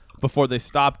 times before they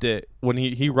stopped it. When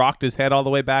he rocked his head all the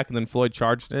way back, and then Floyd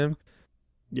charged him.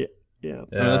 Yeah. I mean,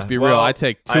 let's be real. I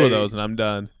take 2 of those, and I'm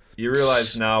done. You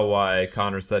realize now why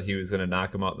Connor said he was going to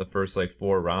knock him out the first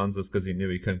 4 rounds is because he knew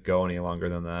he couldn't go any longer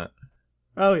than that.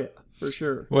 Oh yeah, for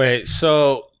sure. Wait,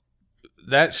 so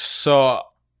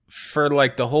for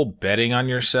like the whole betting on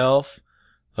yourself,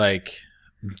 like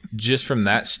just from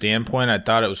that standpoint, I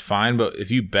thought it was fine. But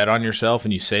if you bet on yourself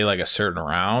and you say like a certain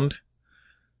round,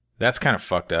 that's kind of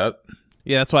fucked up.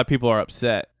 Yeah, that's why people are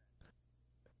upset.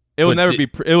 It will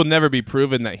never be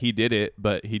proven that he did it,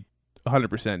 but he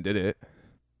 100% did it.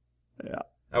 Yeah.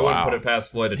 I wouldn't Wow. put it past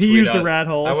Floyd to He tweet used out. a rat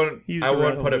hole. I wouldn't He used a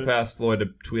rat put hole, it past Floyd to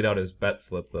tweet out his bet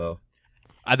slip though.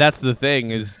 That's the thing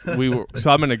is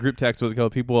so I'm in a group text with a couple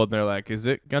people, and they're like, is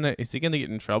he gonna get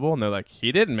in trouble? And they're like,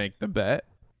 he didn't make the bet.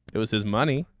 It was his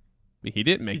money. But he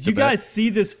didn't make Did the you bet. guys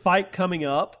see this fight coming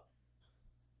up?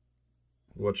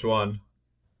 Which one?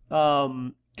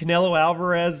 Canelo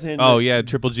Alvarez and Oh yeah,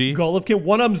 Triple G. Golovkin.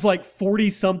 One of them's like 40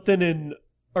 something and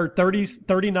or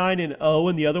 39 and 0,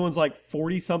 and the other one's like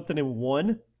 40 something and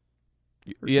 1.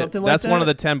 Or Yeah, something like that's one that? of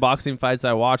the 10 boxing fights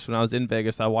I watched when I was in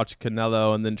Vegas. I watched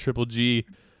Canelo, and then Triple G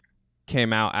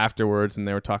came out afterwards, and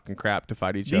they were talking crap to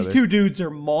fight each These other. two dudes are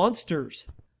monsters.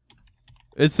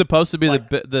 It's supposed to be Like-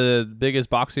 the biggest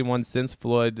boxing one since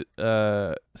Floyd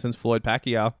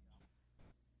Pacquiao.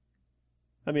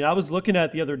 I mean, I was looking at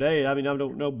it the other day. I mean, I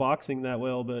don't know boxing that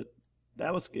well, but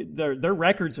that was their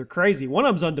records are crazy. One of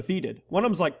them's undefeated. One of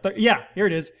them's like here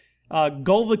it is.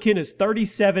 Golovkin is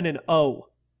 37 and 0.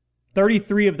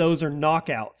 33 of those are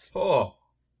knockouts. Oh,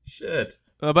 shit.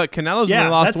 But Canelo's only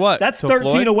lost that's, what? That's to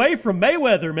 13 Floyd? away from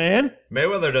Mayweather, man.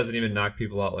 Mayweather doesn't even knock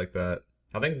people out like that.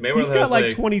 I think Mayweather He's got has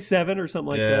like 27 or something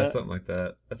like yeah, that. something like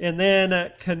that. That's, And then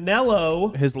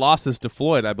Canelo. His losses to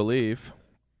Floyd, I believe.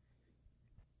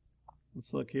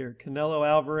 Let's look here. Canelo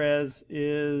Alvarez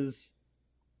is.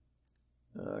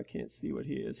 I can't see what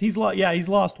he is. He's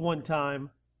lost one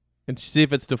time. And see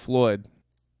if it's to Floyd.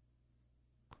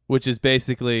 which is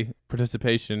basically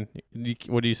participation.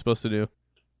 What are you supposed to do?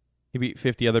 You beat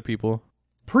 50 other people.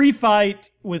 Pre-fight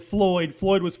with Floyd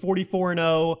was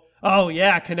 44-0. Oh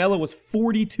yeah, Canelo was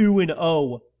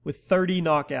 42-0 with 30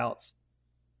 knockouts,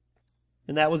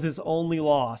 and that was his only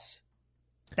loss.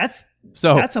 That's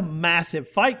a massive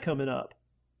fight coming up.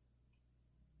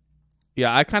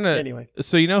 Yeah, I kind of. Anyway,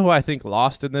 so you know who I think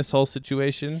lost in this whole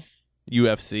situation?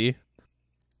 UFC.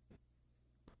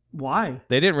 Why?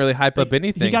 They didn't really hype up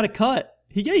anything. He got a cut.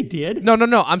 He did. No.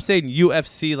 I'm saying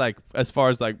UFC, like, as far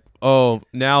as like, oh,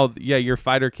 now, yeah, your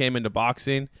fighter came into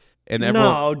boxing, and everyone.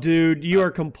 No, dude, you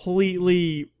are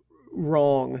completely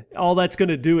wrong. All that's going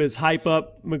to do is hype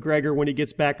up McGregor when he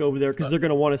gets back over there, because they're going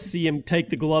to want to see him take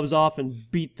the gloves off and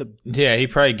beat the. Yeah, he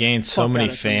probably gained so many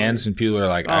out of fans, and people are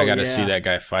like, I got to see that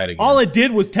guy fight again. All it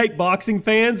did was take boxing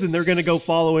fans, and they're going to go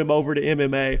follow him over to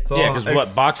MMA. So yeah,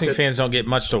 because boxing fans don't get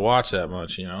much to watch that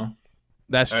much, you know?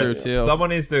 That's true, too.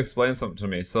 Someone needs to explain something to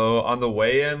me. So on the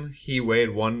weigh-in, he weighed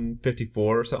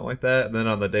 154 or something like that, and then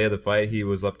on the day of the fight, he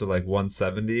was up to like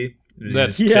 170.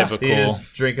 That's typical. He just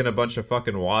drinking a bunch of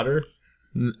fucking water.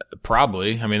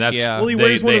 Probably. I mean, that's Well, he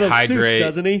wears one of those suits,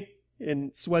 doesn't he?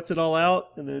 And sweats it all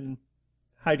out, and then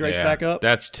hydrates back up.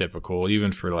 That's typical,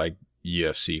 even for like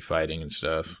UFC fighting and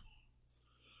stuff.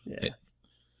 Yeah.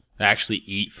 Actually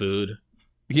eat food.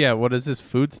 Yeah, what is this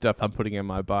food stuff I'm putting in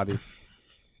my body?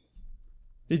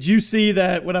 Did you see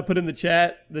that when I put in the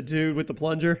chat, the dude with the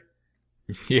plunger?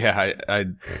 Yeah, I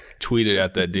tweeted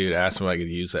at that dude, asked him if I could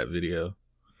use that video.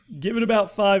 Give it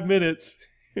about 5 minutes.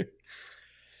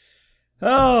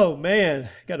 Oh man,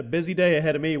 got a busy day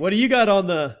ahead of me. What do you got on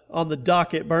the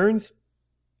docket, Burns?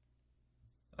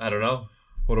 I don't know.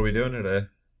 What are we doing today?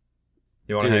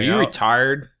 You want to Dude, hang are you out?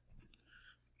 retired?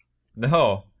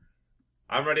 No.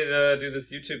 I'm ready to do this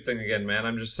YouTube thing again, man.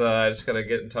 I'm just I just gotta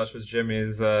get in touch with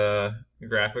Jimmy's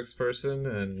graphics person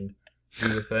and do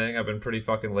the thing. I've been pretty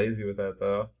fucking lazy with that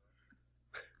though.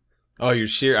 Oh, you're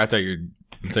serious? I thought you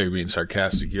were being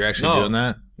sarcastic. You're actually doing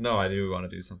that? No, I do want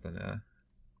to do something, yeah.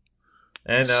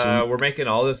 And we're making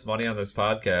all this money on this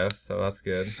podcast, so that's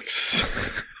good.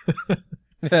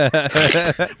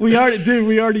 We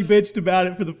already bitched about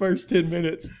it for the first 10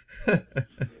 minutes.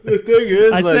 The thing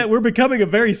is, I said we're becoming a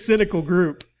very cynical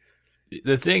group.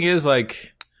 The thing is,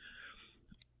 like,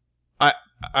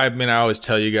 I mean, I always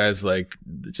tell you guys, like,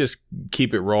 just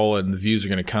keep it rolling. The views are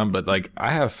going to come. But, like, I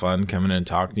have fun coming in and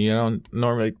talking to you. I don't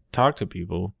normally talk to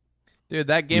people. Dude,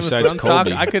 that Game Besides of Thrones talk,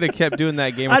 Colby. I could have kept doing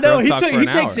that Game of I know Thrones talk for an he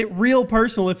hour. takes it real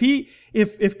personal.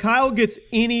 If Kyle gets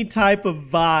any type of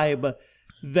vibe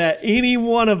that any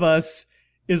one of us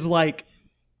is like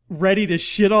ready to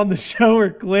shit on the show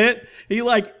or quit, he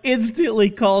like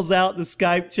instantly calls out the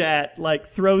Skype chat, like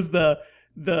throws the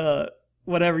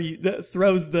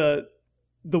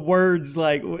words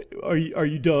like, are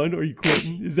you done? Are you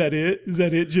quitting? Is that it? Is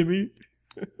that it, Jimmy?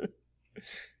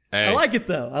 Hey. I like it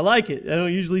though. I like it. I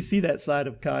don't usually see that side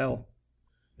of Kyle.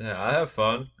 Yeah, I have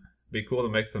fun. Be cool to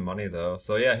make some money though.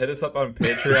 So yeah, hit us up on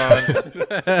Patreon.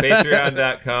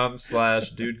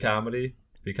 Patreon.com/dudecomedy.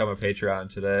 Become a Patreon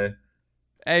today.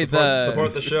 Hey,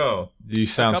 Support the show. You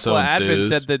sound couple so of admins enthused.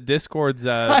 said the Discord's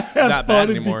I have not fun. bad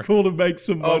It'd anymore. be cool to make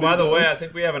some money. Oh, by the though. way, I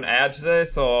think we have an ad today,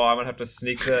 so I'm gonna have to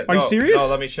sneak that. Are you serious? No,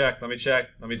 let me check. Let me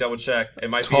double check. It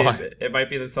might be. Oh. It might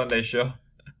be the Sunday show.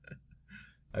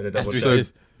 I did double That's check.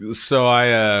 just-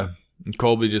 So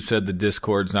Colby just said the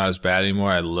Discord's not as bad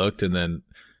anymore. I looked, and then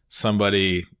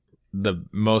the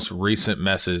most recent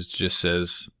message just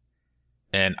says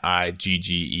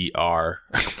NIGGER,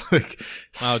 like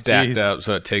stacked geez. up,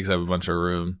 so it takes up a bunch of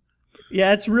room.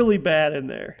 Yeah, it's really bad in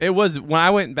there. It was when I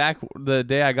went back the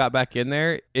day I got back in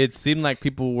there. It seemed like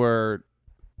people were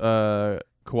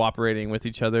cooperating with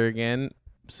each other again.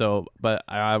 So, but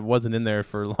I wasn't in there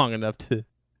for long enough to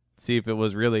see if it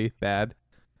was really bad.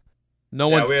 No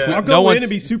one's. I'll no go one's, in and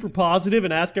be super positive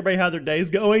and ask everybody how their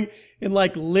day's going, and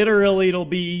like literally it'll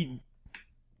be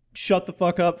shut the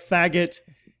fuck up, faggot.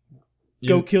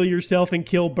 Go kill yourself and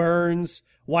kill Burns.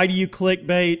 Why do you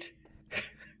clickbait?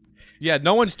 Yeah,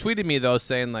 no one's tweeted me though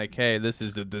saying like, "Hey, this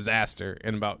is a disaster"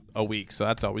 in about a week. So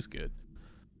that's always good.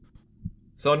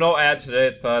 So no ad today.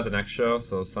 It's the next show.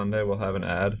 So Sunday we'll have an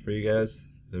ad for you guys.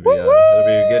 It'll be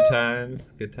good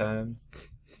times. Good times.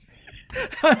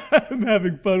 I'm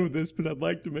having fun with this, but I'd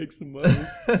like to make some money.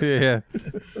 Yeah.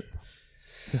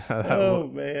 Oh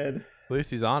man, At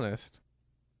least he's honest.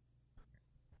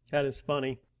 that is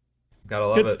funny. Gotta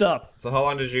love Good it. stuff. So how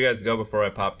long did you guys go before I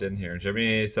popped in here?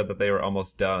 Jimmy said that they were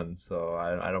almost done, so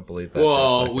I don't believe that. for a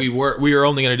Well, second. we were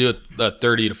only going to do a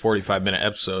 30 to 45 minute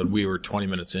episode. We were 20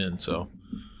 minutes in, so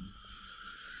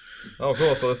Oh,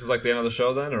 cool. So this is like the end of the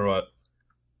show then, or what?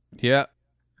 Yeah.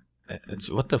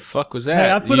 What the fuck was that?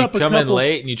 Hey, I put you up a come in couple-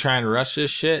 late and you try and rush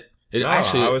this shit. No, I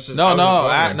was just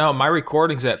wondering. No. My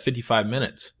recording's at 55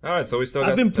 minutes. All right, so we still.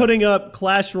 I've been putting up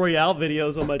Clash Royale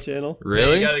videos on my channel.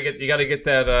 Really? Yeah, you gotta get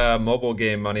that mobile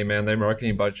game money, man. Their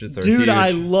marketing budgets are Dude, huge.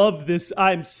 I love this.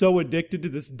 I'm so addicted to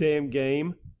this damn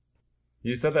game.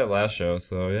 You said that last show,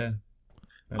 so yeah.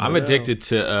 I'm addicted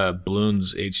to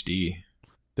Bloons HD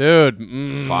Dude,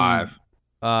 5.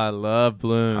 I love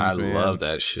balloons. I man. love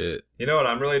that shit. You know what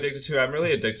I'm really addicted to? I'm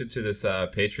really addicted to this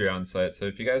Patreon site. So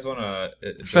if you guys want to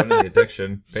join the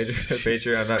addiction,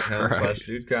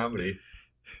 patreon.com/dudecomedy.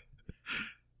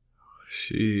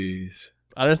 Jeez.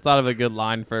 I just thought of a good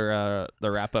line for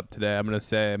the wrap up today. I'm gonna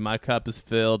say my cup is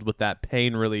filled with that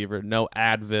pain reliever. No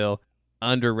Advil,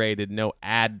 underrated. No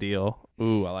ad deal.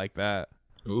 Ooh, I like that.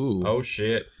 Ooh. Oh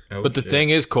shit. But the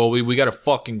thing is, Colby, we got a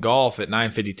fucking golf at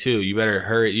 9:52. You better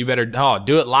hurry. You better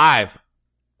do it live.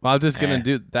 Well, I'm just gonna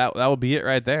do that. That will be it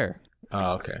right there.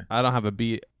 Oh, okay. I don't have a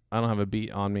beat. I don't have a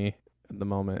beat on me at the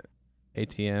moment.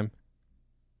 ATM.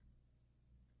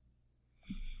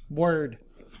 Word.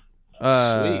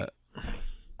 Sweet.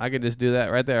 I could just do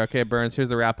that right there. Okay, Burns, here's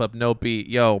the wrap up. No beat.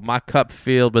 Yo, my cup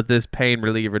filled with this pain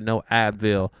reliever. No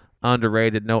Advil.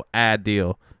 Underrated. No ad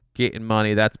deal. Getting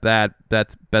money. That's bad.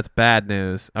 That's bad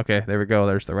news. Okay, there we go.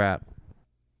 There's the wrap.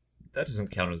 That doesn't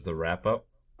count as the wrap up.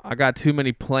 I got too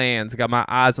many plans. I got my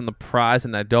eyes on the prize,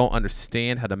 and I don't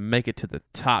understand how to make it to the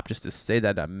top just to say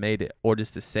that I made it, or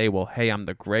just to say, well, hey, I'm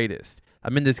the greatest.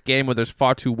 I'm in this game where there's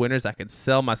far too winners. I can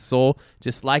sell my soul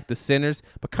just like the sinners,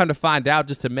 but come to find out,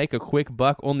 just to make a quick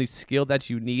buck, only skill that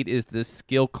you need is this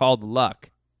skill called luck.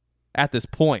 At this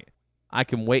point, I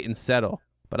can wait and settle,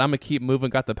 but I'm going to keep moving,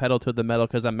 got the pedal to the metal,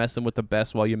 because I'm messing with the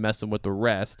best while you're messing with the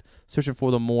rest. Searching for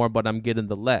the more, but I'm getting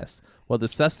the less. Well, the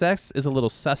suspect is a little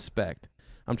suspect.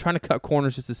 I'm trying to cut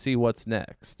corners just to see what's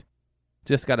next.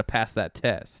 Just got to pass that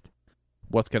test.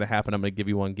 What's going to happen? I'm going to give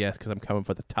you one guess because I'm coming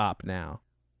for the top now.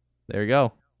 There you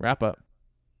go. Wrap up.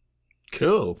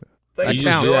 Cool. Thanks You for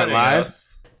just do that joining live?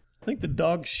 us. I think the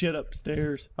dog shit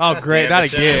upstairs. Oh, God great. damn Not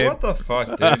it, Jeff. again. What the fuck,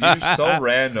 dude? You're so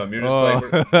random. You're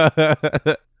just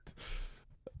like...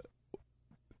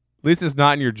 At least it's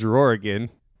not in your drawer again.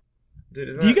 Dude,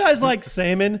 isn't Do you that- guys like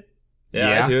salmon? Yeah,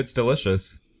 Yeah. I do. It's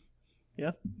delicious.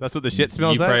 Yeah. That's what the shit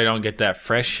smells You like? probably don't get that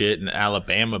fresh shit in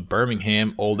Alabama,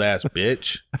 Birmingham, old ass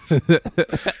bitch.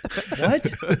 What?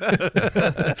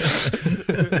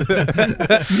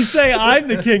 You say I'm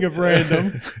the king of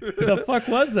random. The fuck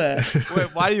was that?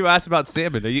 Wait, why do you ask about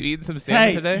salmon? Are you eating some salmon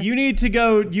Hey, today? you need to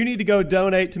go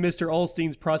donate to Mr.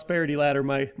 Olstein's prosperity ladder,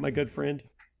 my good friend.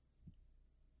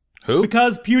 Who?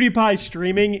 Because PewDiePie's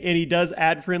streaming and he does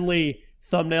ad-friendly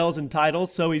thumbnails and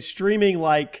titles, so he's streaming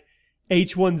like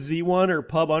H1Z1 or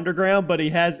Pub Underground, but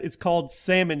it's called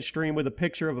Salmon Stream with a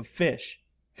picture of a fish.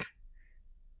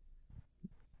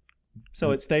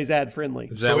 So it stays ad-friendly.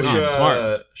 Is that So what should, you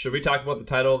smart. Should we talk about the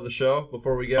title of the show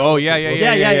before we go? Oh, yeah.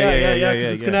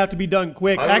 Because it's gonna have to be done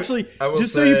quick. I would- Actually, I will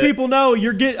just so you say- people know,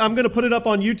 I'm gonna put it up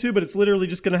on YouTube, but it's literally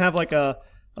just gonna have like a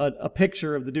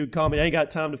picture of the dude comedy. I ain't got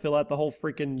time to fill out the whole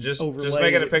freaking overlay. Just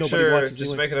make it a that nobody picture. watches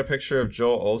Just anyway. make it a picture of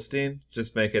Joel Osteen.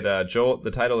 Just make it Joel. The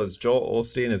title is Joel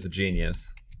Osteen is a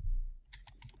genius.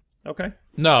 Okay.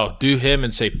 No, do him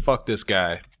and say fuck this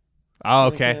guy. Oh,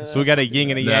 okay. Yeah, So we got a yin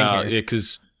and a yang No, here.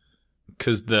 because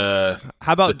the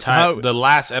How about the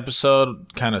last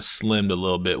episode kind of slimmed a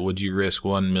little bit. Would you risk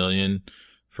 1 million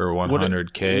for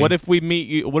 100K? What if we meet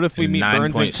you? What if we And meet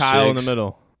Burns and Kyle in the 9.6.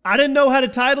 middle? I didn't know how to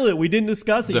title it. We didn't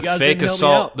discuss it. the You guys fake didn't help me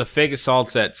assault? out. The fake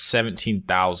assault's at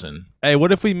 17,000. Hey,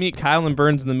 what if we meet Kyle and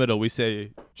Burns in the middle? We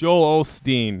say Joel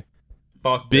Osteen,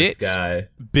 Fuck Bitch. this guy.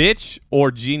 bitch or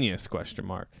genius? Question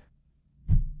mark.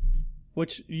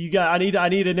 Which you got? I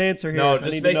need an answer here. No, I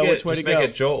just need make to know it. which way Just to make go.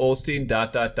 it Joel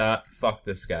Osteen ... Fuck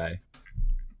this guy.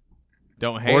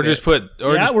 Don't hate Or it. just put.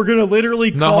 Or Yeah, just, we're gonna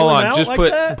literally no, call hold him on. out Just like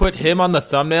put that? him on the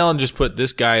thumbnail and just put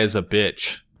this guy as a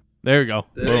bitch. There you go.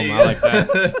 There Boom. you I go. like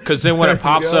that. Because then when There it you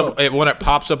pops go. up, when it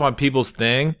pops up on people's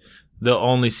thing, they'll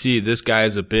only see this guy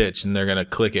is a bitch, and they're gonna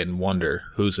click it and wonder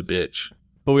who's a bitch.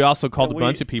 But we also called And a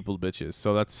bunch of people bitches,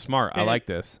 so that's smart. I And- like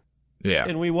this. Yeah,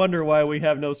 And we wonder why we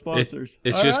have no sponsors.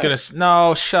 it's All just right. gonna.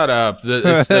 No, shut up.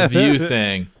 It's the view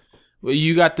thing. Well,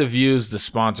 you got the views, the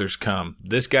sponsors come.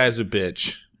 This guy's a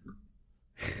bitch.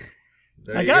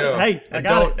 There I you got go. it. Hey, I And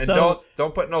got don't, it. And So-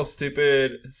 don't put no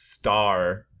stupid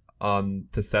star on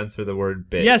to censor the word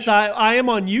bitch. Yes, I am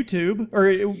on YouTube,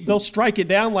 or they'll strike it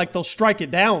down like they'll strike it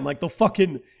down, like they'll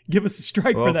fucking give us a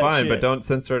strike Well, for that fine, shit. but don't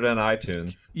censor it on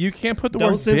iTunes. You can't put the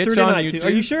Don't word censor bitch it in on iTunes. YouTube. Are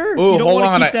you sure? Ooh, You don't hold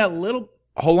want on, to keep I- that little.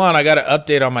 Hold on, I got an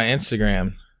update on my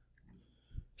Instagram.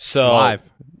 So Live.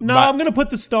 No, I'm gonna put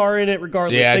the star in it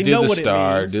regardless. Yeah, they do know the what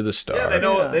star. it means. Do the star. Yeah,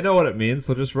 they know what it means.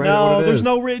 So just write No, it what it there's is.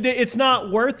 no. It's not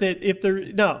worth it if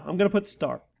they're. No, I'm gonna put the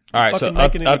star. All right, so Fucking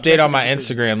making an update on my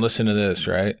executive decision. Instagram. Listen to this,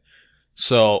 right?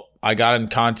 So I got in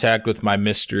contact with my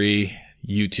mystery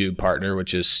YouTube partner,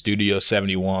 which is Studio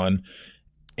 71,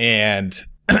 and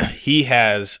he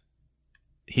has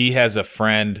a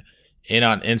friend in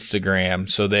on Instagram.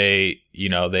 So they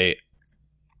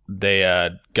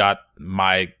got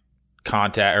my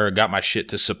contact or got my shit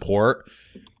to support,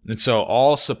 and so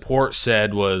all support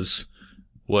said was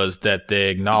that they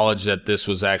acknowledged that this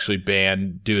was actually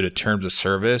banned due to terms of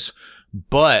service,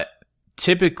 but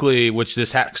typically, which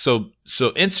this so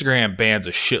Instagram bans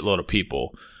a shitload of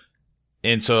people,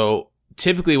 and so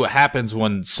typically what happens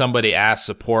when somebody asks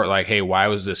support like, hey, why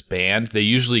was this banned, they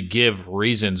usually give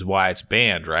reasons why it's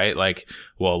banned, right? Like,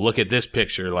 well, look at this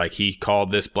picture, like he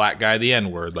called this black guy the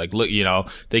N-word, like, look,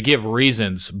 they give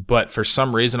reasons, but for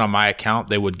some reason on my account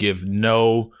they would give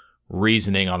no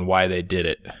reasoning on why they did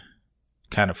it.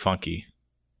 Kind of funky.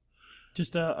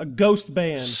 Just a ghost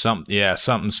band.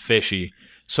 Something's fishy.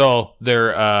 So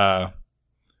they're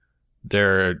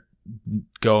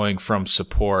going from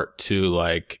support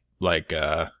to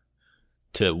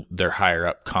to their higher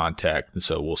up contact, and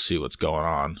so we'll see what's going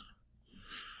on.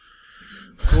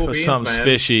 Cool But beans, something's man.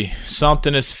 fishy.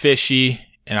 Something is fishy,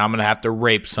 and I'm gonna have to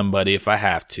rape somebody if I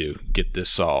have to get this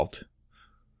solved.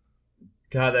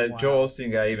 God, that Wow. Joel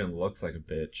Osteen guy even looks like a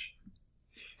bitch.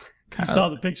 You saw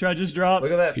the picture I just dropped.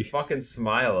 Look at that fucking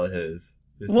smile of his.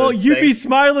 It Well, says, you be "Thanks."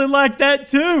 smiling like that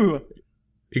too.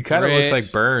 He kind of looks Rich.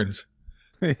 like Burns.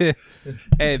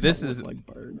 Hey, this Look is like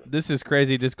birds.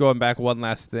 crazy. Just going back one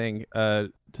last thing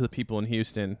to the people in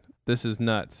Houston. This is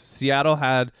nuts. Seattle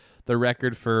had the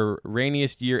record for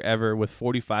rainiest year ever with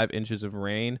 45 inches of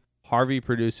rain. Harvey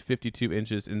produced 52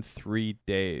 inches in 3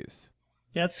 days.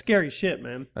 Yeah, that's scary shit,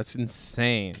 man. That's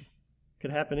insane.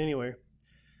 Could happen anywhere.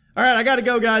 All right, I gotta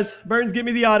go, guys. Burns, give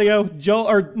me the audio.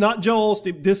 Not Joel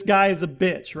Osteen. This guy is a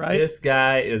bitch, right? This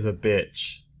guy is a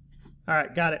bitch. All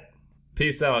right, got it.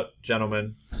 Peace out,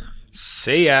 gentlemen.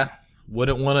 See ya.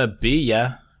 Wouldn't want to be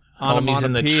ya. Homies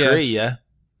in the Onomatopoeia. tree, ya.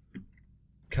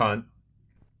 Cunt.